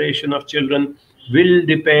today's generation of children will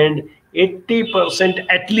depend 80%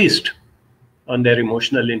 at least on their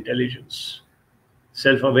emotional intelligence,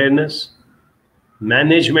 self-awareness,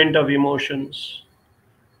 management of emotions,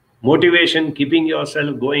 motivation, keeping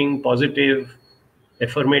yourself going, positive,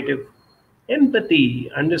 affirmative.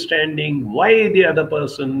 Empathy, understanding why the other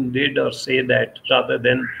person did or say that rather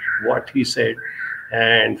than what he said.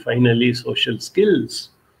 And finally, social skills.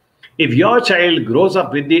 If your child grows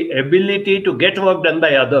up with the ability to get work done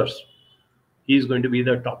by others, he is going to be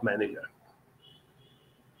the top manager.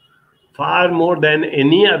 Far more than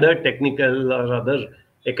any other technical or other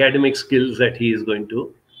academic skills that he is going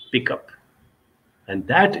to pick up. And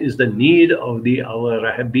that is the need of the hour.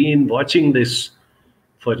 I have been watching this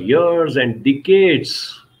for years and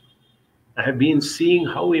decades. I have been seeing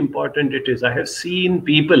how important it is. I have seen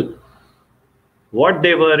people, what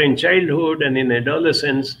they were in childhood and in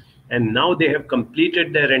adolescence, and now they have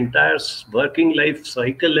completed their entire working life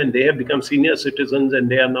cycle and they have become senior citizens and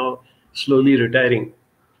they are now slowly retiring.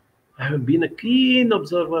 I have been a keen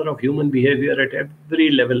observer of human behavior at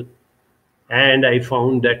every level, and I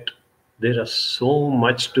found that there is so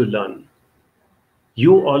much to learn.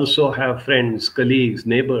 You also have friends, colleagues,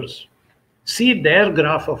 neighbors. See their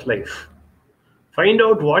graph of life. Find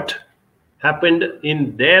out what happened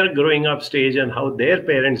in their growing up stage and how their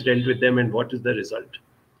parents dealt with them and what is the result.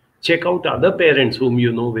 Check out other parents whom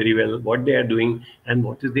you know very well, what they are doing and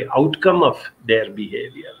what is the outcome of their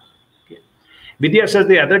behavior. Vidya says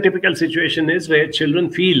the other typical situation is where children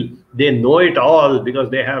feel they know it all because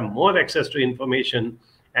they have more access to information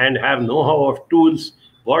and have know-how of tools.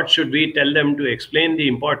 What should we tell them to explain the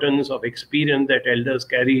importance of experience that elders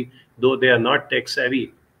carry, though they are not tech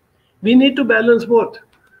savvy? We need to balance both.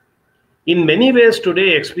 In many ways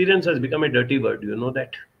today, experience has become a dirty word. You know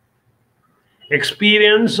that.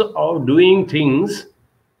 Experience of doing things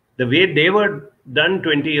the way they were done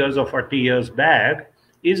 20 years or 40 years back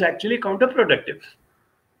is actually counterproductive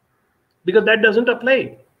because that doesn't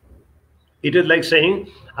apply. It is like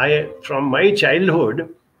saying, from my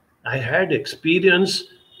childhood, I had experience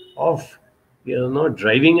of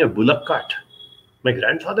driving a bullock cart. My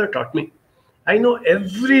grandfather taught me. I know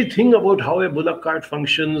everything about how a bullock cart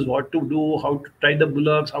functions, what to do, how to tie the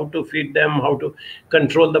bullocks, how to feed them, how to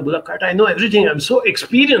control the bullock cart. I know everything. I'm so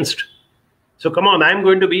experienced. So come on, I'm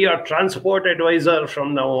going to be your transport advisor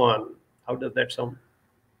from now on. How does that sound?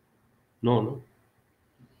 No.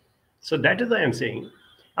 So that is why I'm saying,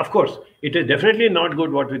 of course, it is definitely not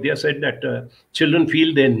good what Vidya said that children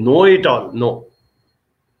feel they know it all. No.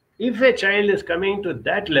 If a child is coming to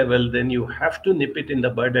that level, then you have to nip it in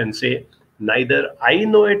the bud and say, neither I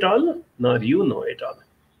know it all, nor you know it all.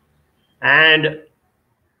 And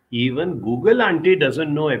even Google auntie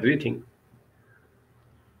doesn't know everything.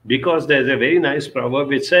 Because there's a very nice proverb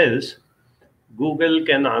which says, Google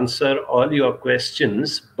can answer all your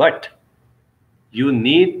questions, but you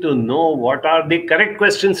need to know what are the correct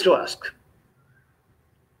questions to ask.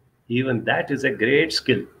 Even that is a great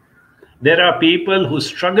skill. There are people who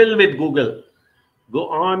struggle with Google, go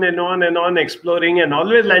on and on and on exploring and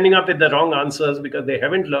always lining up with the wrong answers because they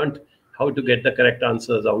haven't learned how to get the correct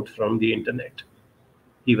answers out from the internet.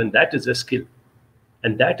 Even that is a skill.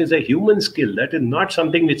 And that is a human skill. That is not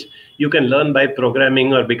something which you can learn by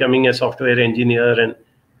programming or becoming a software engineer. And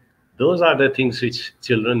those are the things which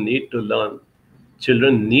children need to learn.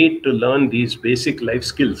 Children need to learn these basic life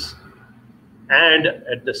skills. And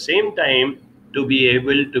at the same time, to be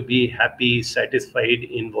able to be happy, satisfied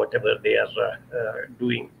in whatever they are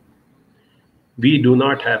doing. We do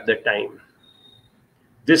not have the time.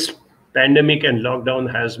 This pandemic and lockdown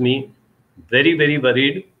has me very, very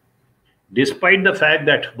worried. Despite the fact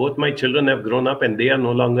that both my children have grown up and they are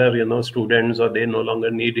no longer, students, or they no longer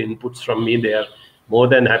need inputs from me, they are more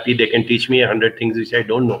than happy. They can teach me 100 things which I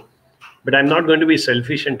don't know. But I'm not going to be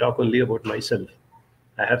selfish and talk only about myself.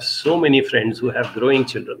 I have so many friends who have growing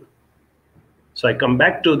children. So I come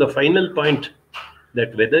back to the final point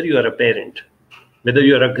that whether you are a parent, whether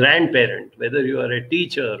you are a grandparent, whether you are a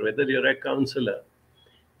teacher, whether you're a counselor,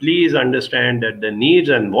 please understand that the needs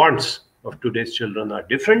and wants of today's children are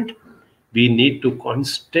different. We need to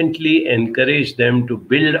constantly encourage them to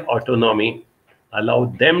build autonomy, allow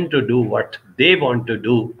them to do what they want to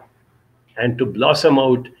do, and to blossom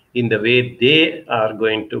out in the way they are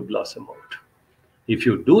going to blossom out. If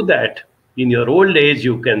you do that, in your old age,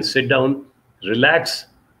 you can sit down, relax,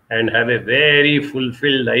 and have a very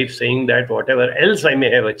fulfilled life, saying that whatever else I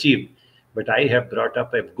may have achieved, but I have brought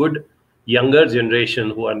up a good younger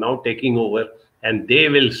generation who are now taking over, and they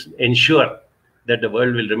will ensure that the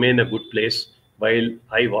world will remain a good place while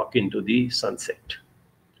I walk into the sunset.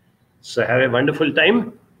 So have a wonderful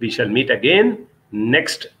time. We shall meet again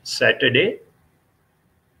next Saturday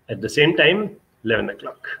at the same time, 11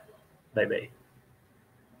 o'clock. Bye-bye.